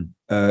 you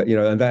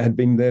know, and that had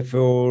been there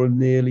for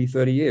nearly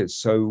 30 years.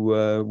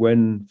 So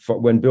when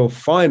Bill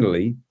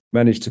finally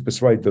managed to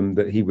persuade them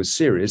that he was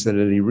serious and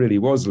that he really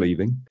was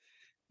leaving,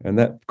 and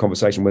that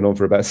conversation went on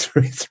for about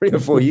three or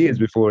 4 years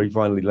before he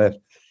finally left.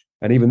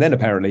 And even then,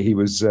 apparently, they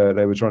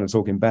were trying to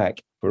talk him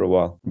back for a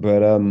while.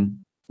 But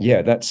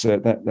yeah, that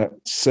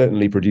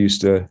certainly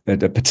produced a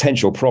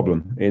potential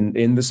problem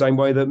in the same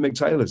way that Mick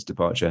Taylor's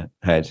departure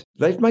had.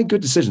 They've made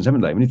good decisions, haven't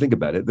they? When you think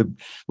about it,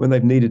 when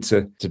they've needed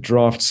to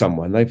draft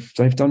someone,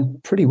 they've done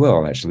pretty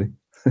well, actually.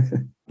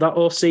 That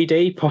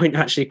OCD point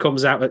actually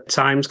comes out at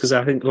times because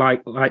I think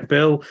like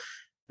Bill,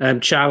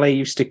 Charlie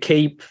used to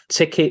keep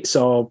tickets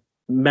or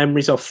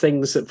memories of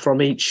things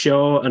from each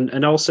show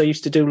and also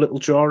used to do little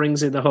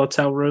drawings in the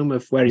hotel room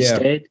of where he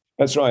stayed.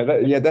 That's right.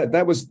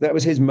 That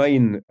was his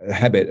main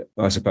habit,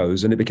 I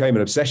suppose, and it became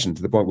an obsession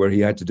to the point where he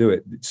had to do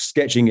it,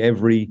 sketching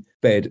every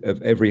bed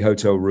of every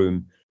hotel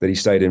room that he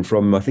stayed in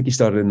from. I think he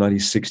started in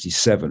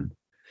 1967.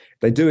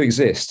 They do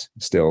exist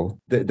still.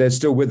 They're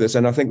still with us,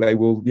 and I think they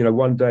will. You know,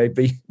 one day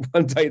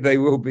they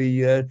will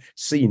be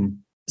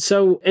seen.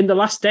 So, in the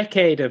last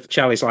decade of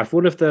Charlie's life,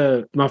 one of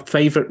my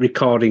favourite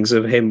recordings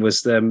of him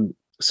was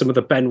some of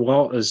the Ben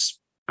Waters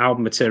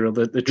album material,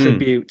 the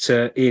tribute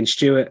to Ian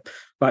Stewart.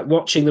 Like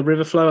watching the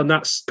river flow, and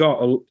that's got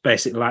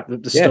basically like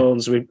the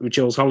Stones with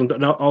Jules Holland,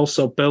 but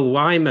also Bill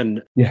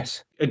Wyman.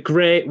 Yes. A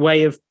great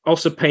way of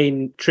also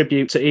paying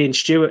tribute to Ian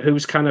Stewart,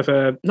 who's kind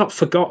of not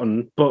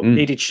forgotten, but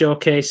needed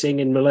showcasing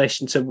in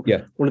relation to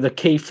one of the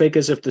key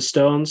figures of the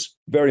Stones.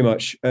 Very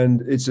much.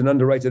 And it's an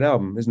underrated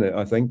album, isn't it?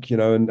 I think, you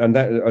know, and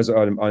that, as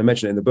I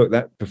mentioned it in the book,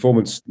 that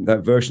performance,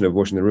 that version of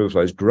Watching the River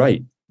Flow is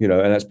great, you know,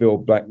 and that's Bill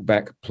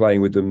back playing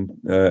with them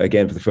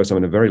again for the first time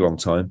in a very long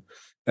time.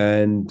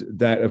 And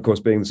that, of course,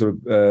 being sort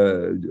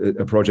of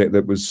a project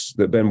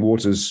that Ben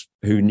Waters,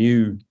 who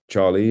knew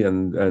Charlie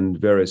and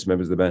various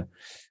members of the band,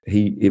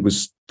 it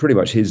was pretty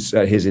much his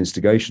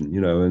instigation,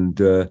 you know, and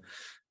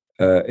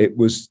it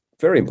was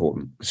very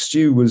important.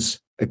 Stu was,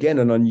 again,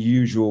 an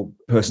unusual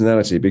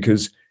personality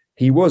because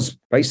he was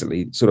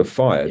basically sort of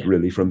fired,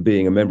 really, from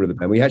being a member of the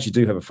band. We actually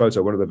do have a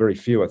photo, one of the very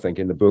few, I think,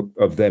 in the book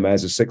of them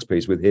as a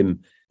six-piece with him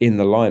in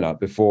the lineup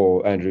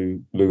before Andrew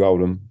Luke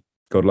Oldham,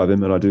 God love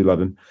him, and I do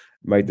love him,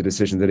 made the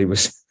decision that he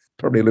was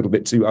probably a little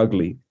bit too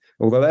ugly.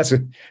 Although that's a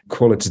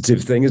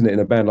qualitative thing, isn't it, in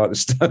a band like the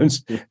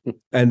Stones?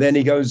 And then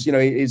he goes, you know,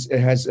 he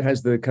has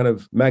the kind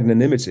of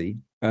magnanimity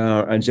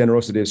and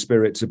generosity of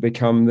spirit to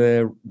become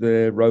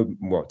their road,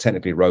 well,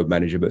 technically road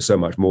manager, but so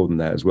much more than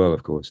that as well,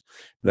 of course.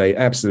 They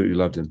absolutely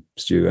loved him,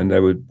 Stu, and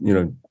they were, you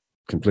know,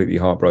 completely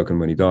heartbroken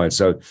when he died.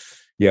 So,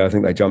 yeah, I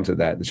think they jumped at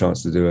that, the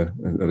chance to do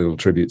a little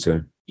tribute to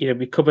him. You know,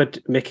 we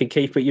covered Mick and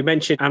Keith, but you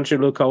mentioned Andrew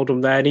Luke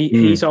Oldham there, and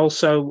he's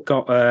also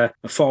got a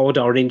forward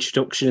or an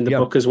introduction in the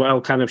book as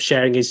well, kind of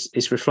sharing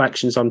his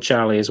reflections on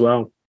Charlie as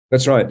well.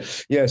 That's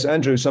right. Yes,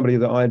 Andrew, somebody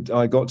that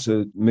I got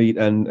to meet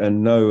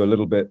and know a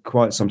little bit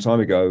quite some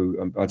time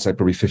ago, I'd say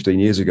probably 15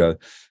 years ago,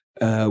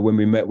 when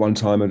we met one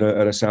time at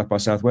a South by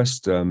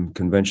Southwest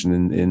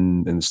convention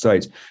in the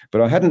States.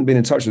 But I hadn't been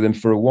in touch with him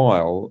for a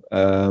while,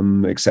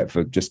 except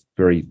for just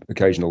very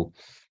occasional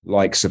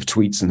likes of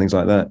tweets and things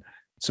like that.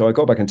 So I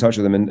got back in touch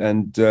with him,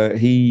 and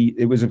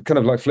it was kind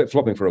of like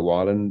flip-flopping for a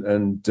while,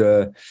 and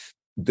the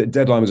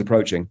deadline was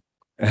approaching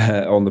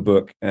on the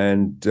book,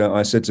 and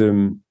I said to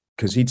him,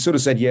 because he'd sort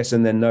of said yes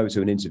and then no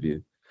to an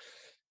interview.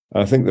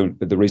 I think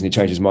the reason he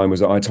changed his mind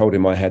was that I told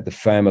him I had the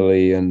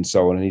family and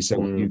so on, and he said,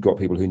 well, you've got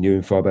people who knew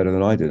him far better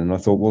than I did. And I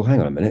thought, well, hang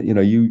on a minute, you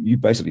know, you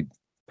basically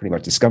pretty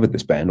much discovered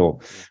this band or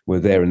were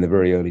there in the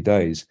very early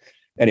days.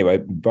 Anyway,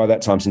 by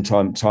that time,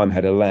 some time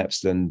had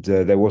elapsed, and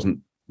there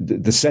wasn't,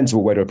 the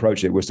sensible way to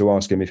approach it was to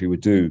ask him if he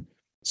would do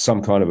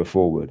some kind of a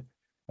forward.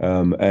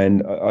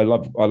 And I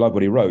love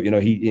what he wrote. You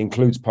know, he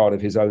includes part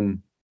of his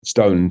own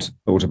Stoned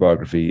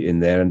autobiography in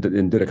there and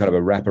did a kind of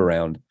a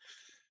wraparound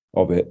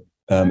of it,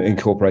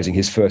 incorporating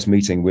his first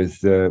meeting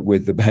with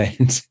the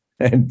band.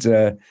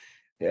 And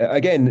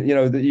again, you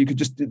know, that you could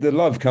just, the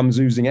love comes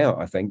oozing out,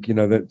 I think, you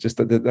know,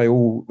 that they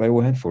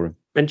all had for him.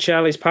 And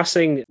Charlie's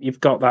passing,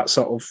 you've got that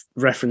sort of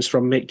reference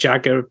from Mick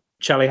Jagger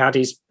Charlie had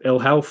his ill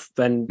health,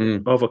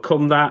 then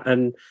overcome that,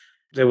 and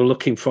they were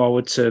looking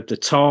forward to the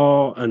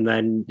tour, and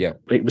then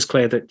it was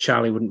clear that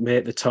Charlie wouldn't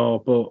make the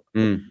tour, but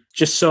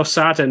just so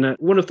sad, and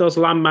one of those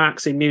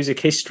landmarks in music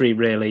history,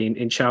 really,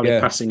 in Charlie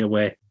passing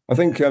away. I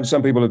think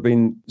some people have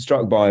been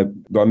struck by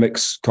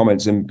Mick's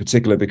comments in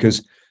particular,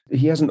 because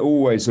he hasn't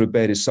always sort of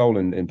bared his soul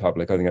in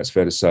public. I think that's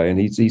fair to say, and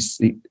he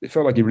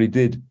felt like he really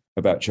did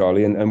about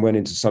Charlie, and went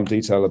into some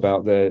detail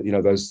about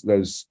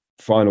those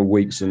final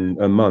weeks and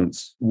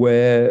months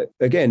where,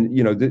 again,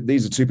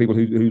 these are two people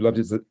who loved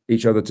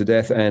each other to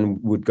death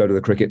and would go to the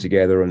cricket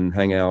together and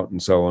hang out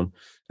and so on,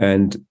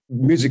 and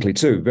musically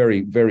too,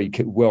 very, very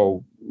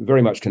well,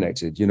 very much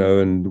connected,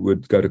 and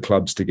would go to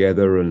clubs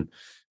together, and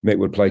Mick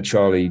would play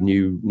Charlie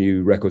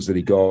new records that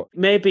he got.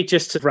 Maybe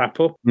just to wrap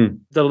up,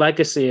 the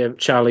legacy of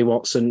Charlie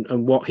Watson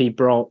and what he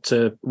brought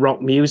to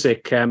rock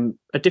music,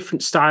 a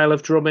different style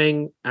of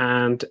drumming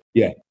and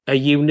a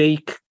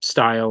unique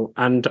style,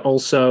 and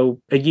also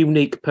a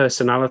unique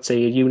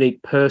personality, a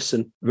unique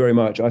person. Very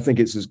much. I think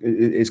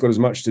it's got as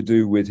much to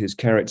do with his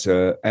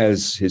character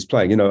as his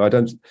playing.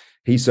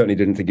 He certainly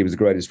didn't think he was the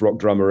greatest rock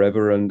drummer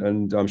ever,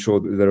 and I'm sure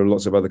that there are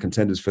lots of other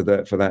contenders for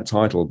that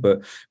title.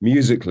 But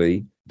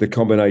musically, the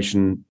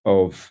combination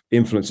of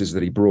influences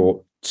that he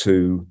brought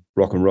to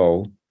rock and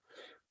roll,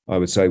 I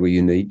would say, were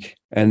unique.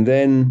 And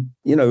then,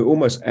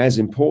 almost as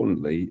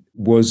importantly,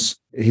 was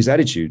his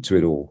attitude to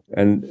it all,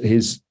 and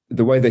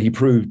the way that he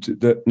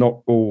proved that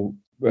not all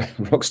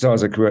rock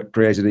stars are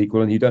created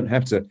equal, and you don't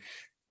have to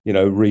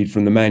read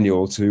from the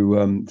manual to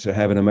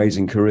have an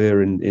amazing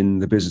career in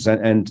the business,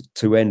 and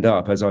to end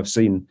up, as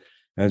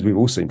we've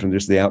all seen from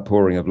just the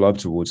outpouring of love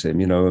towards him,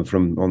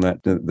 from on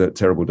that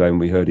terrible day when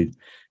we heard he'd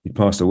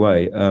passed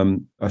away.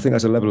 I think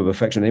that's a level of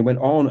affection. It went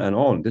on and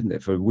on, didn't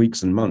it, for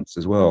weeks and months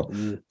as well.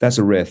 That's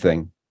a rare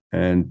thing.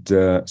 And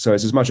so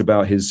it's as much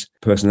about his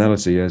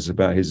personality as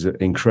about his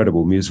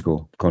incredible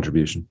musical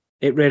contribution.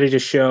 It really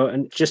does show.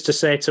 And just to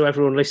say to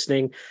everyone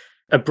listening,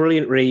 a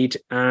brilliant read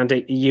and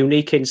a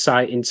unique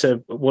insight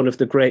into one of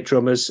the great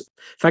drummers.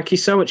 Thank you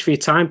so much for your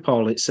time,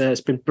 Paul. It's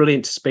been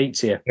brilliant to speak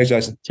to you. Thanks,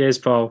 Jason. Cheers,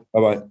 Paul.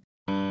 Bye-bye.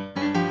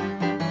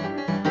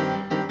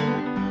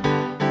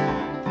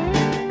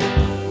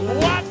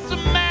 What's the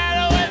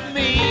matter with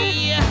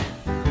me?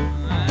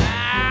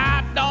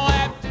 I don't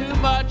have too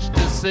much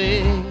to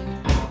say.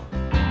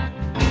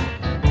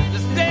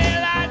 There's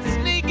daylight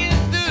sneaking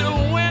through the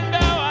window,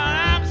 and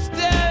I'm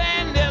still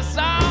in this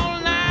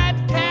all-night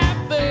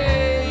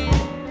cafe,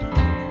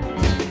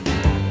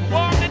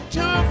 walking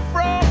to and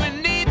fro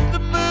beneath the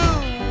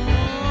moon,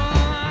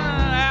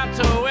 out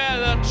to where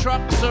the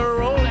trucks are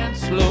rolling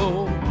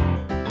slow.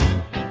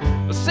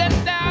 Sit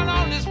down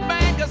on this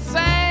bank of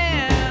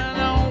sand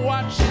and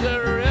watch the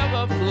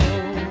river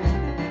flow.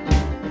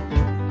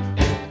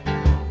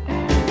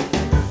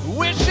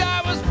 Wish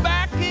I was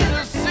back in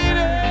the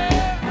city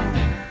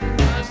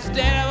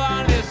instead of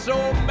on this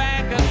old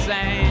bank of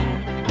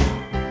sand,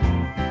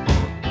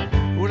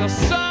 with the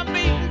sun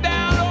beating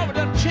down over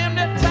the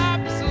chimney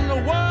tops and the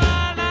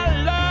one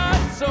I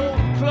love so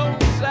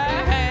close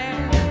at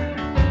hand.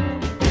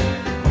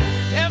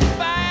 If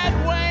I had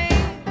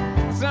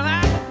wings and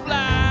I could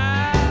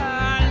fly,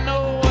 I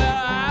know where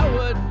I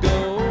would go.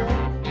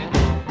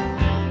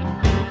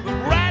 But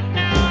right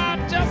now I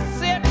just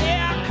sit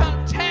here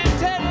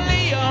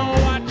contentedly and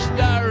watch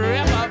the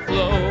river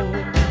flow.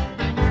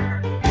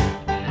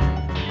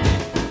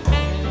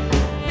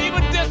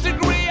 People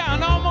disagree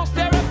on almost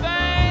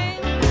everything,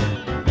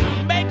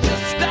 makes you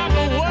stop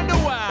and wonder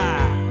why.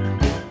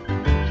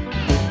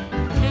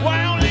 Why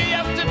only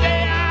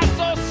yesterday I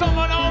saw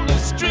someone on the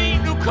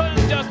street who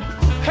couldn't just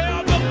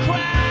help but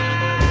cry.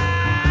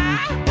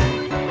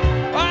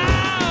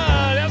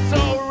 Ah, this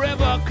old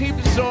river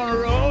keeps on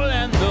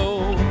rolling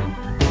though.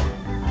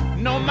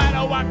 No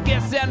matter what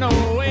gets in the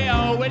way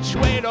or which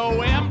way the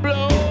wind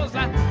blows,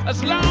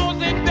 as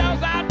long as it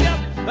does, I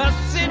just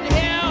sit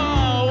here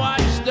and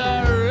watch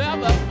the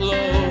river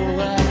flow.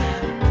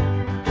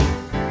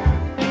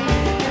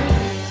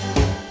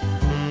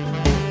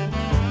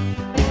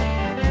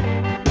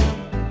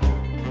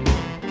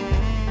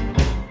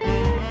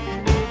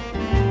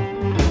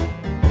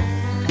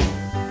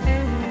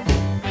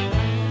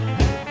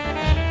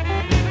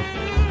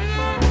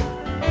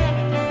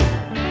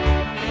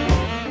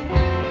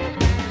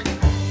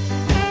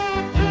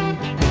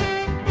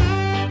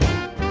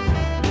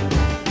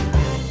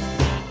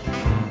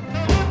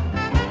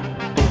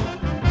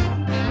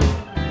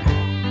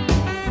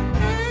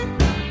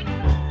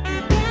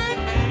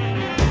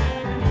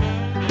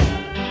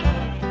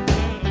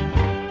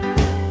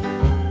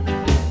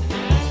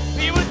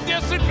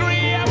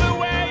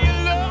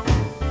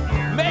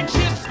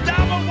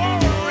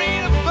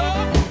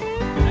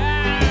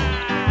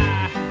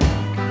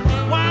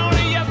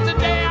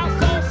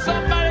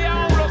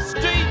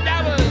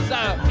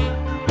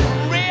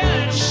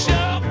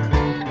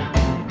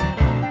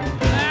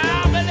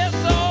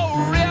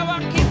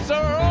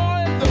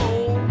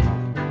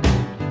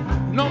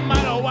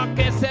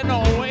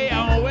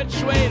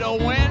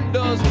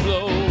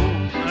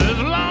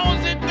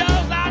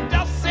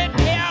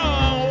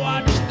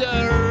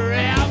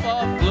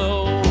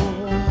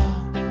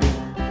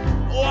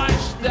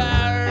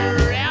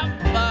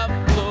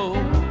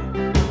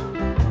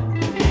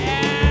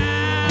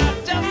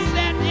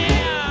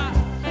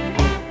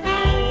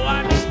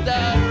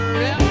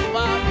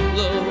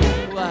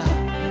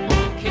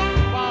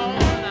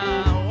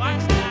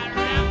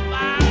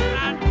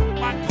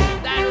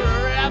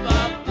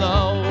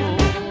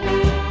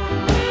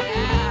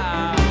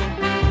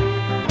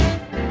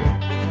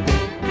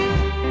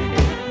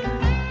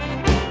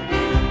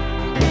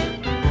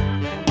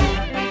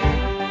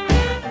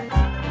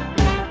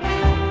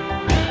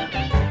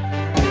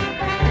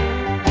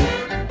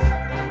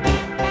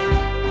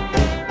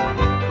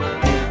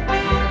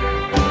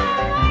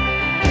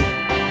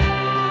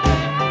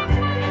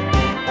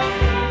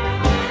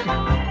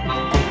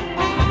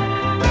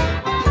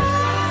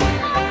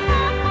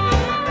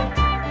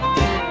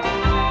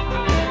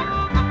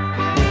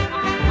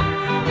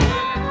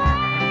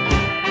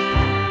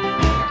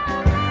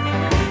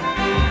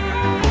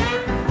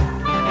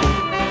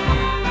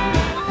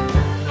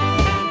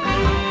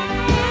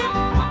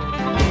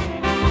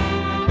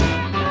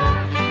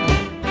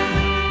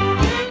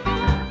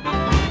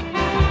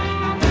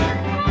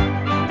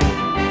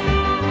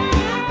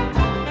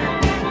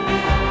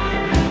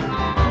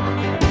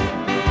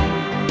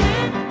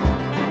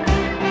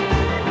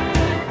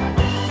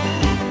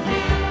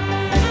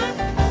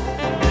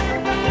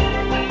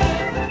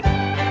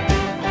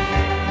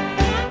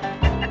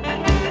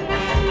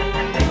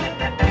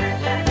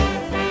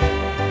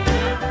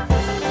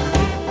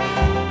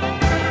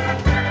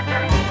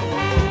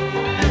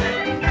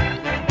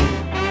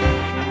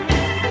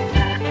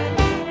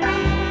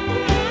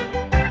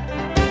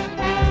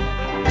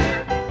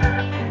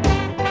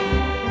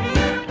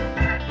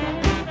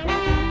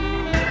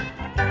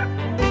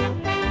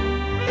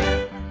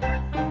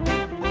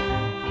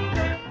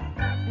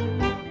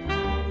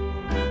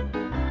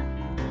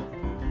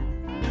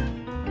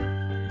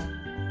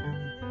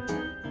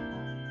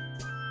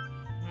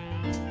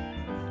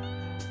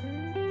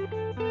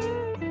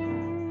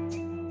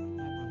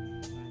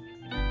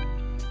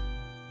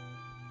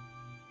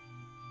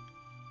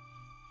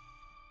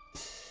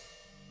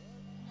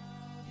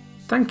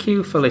 Thank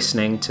you for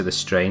listening to the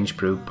Strange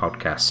Brew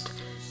podcast.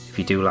 If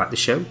you do like the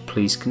show,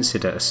 please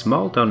consider a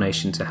small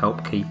donation to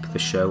help keep the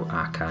show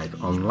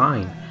archive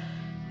online.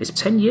 It's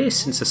 10 years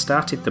since I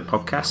started the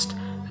podcast,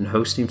 and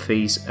hosting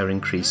fees are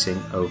increasing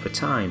over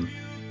time.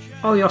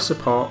 All your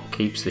support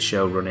keeps the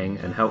show running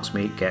and helps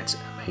me get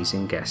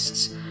amazing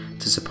guests.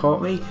 To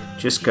support me,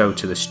 just go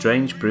to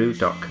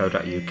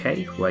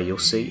thestrangebrew.co.uk where you'll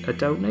see a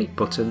donate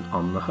button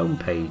on the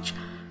homepage.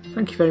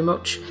 Thank you very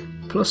much.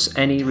 Plus,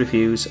 any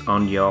reviews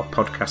on your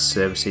podcast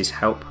services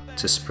help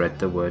to spread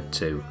the word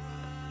too.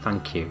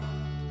 Thank you.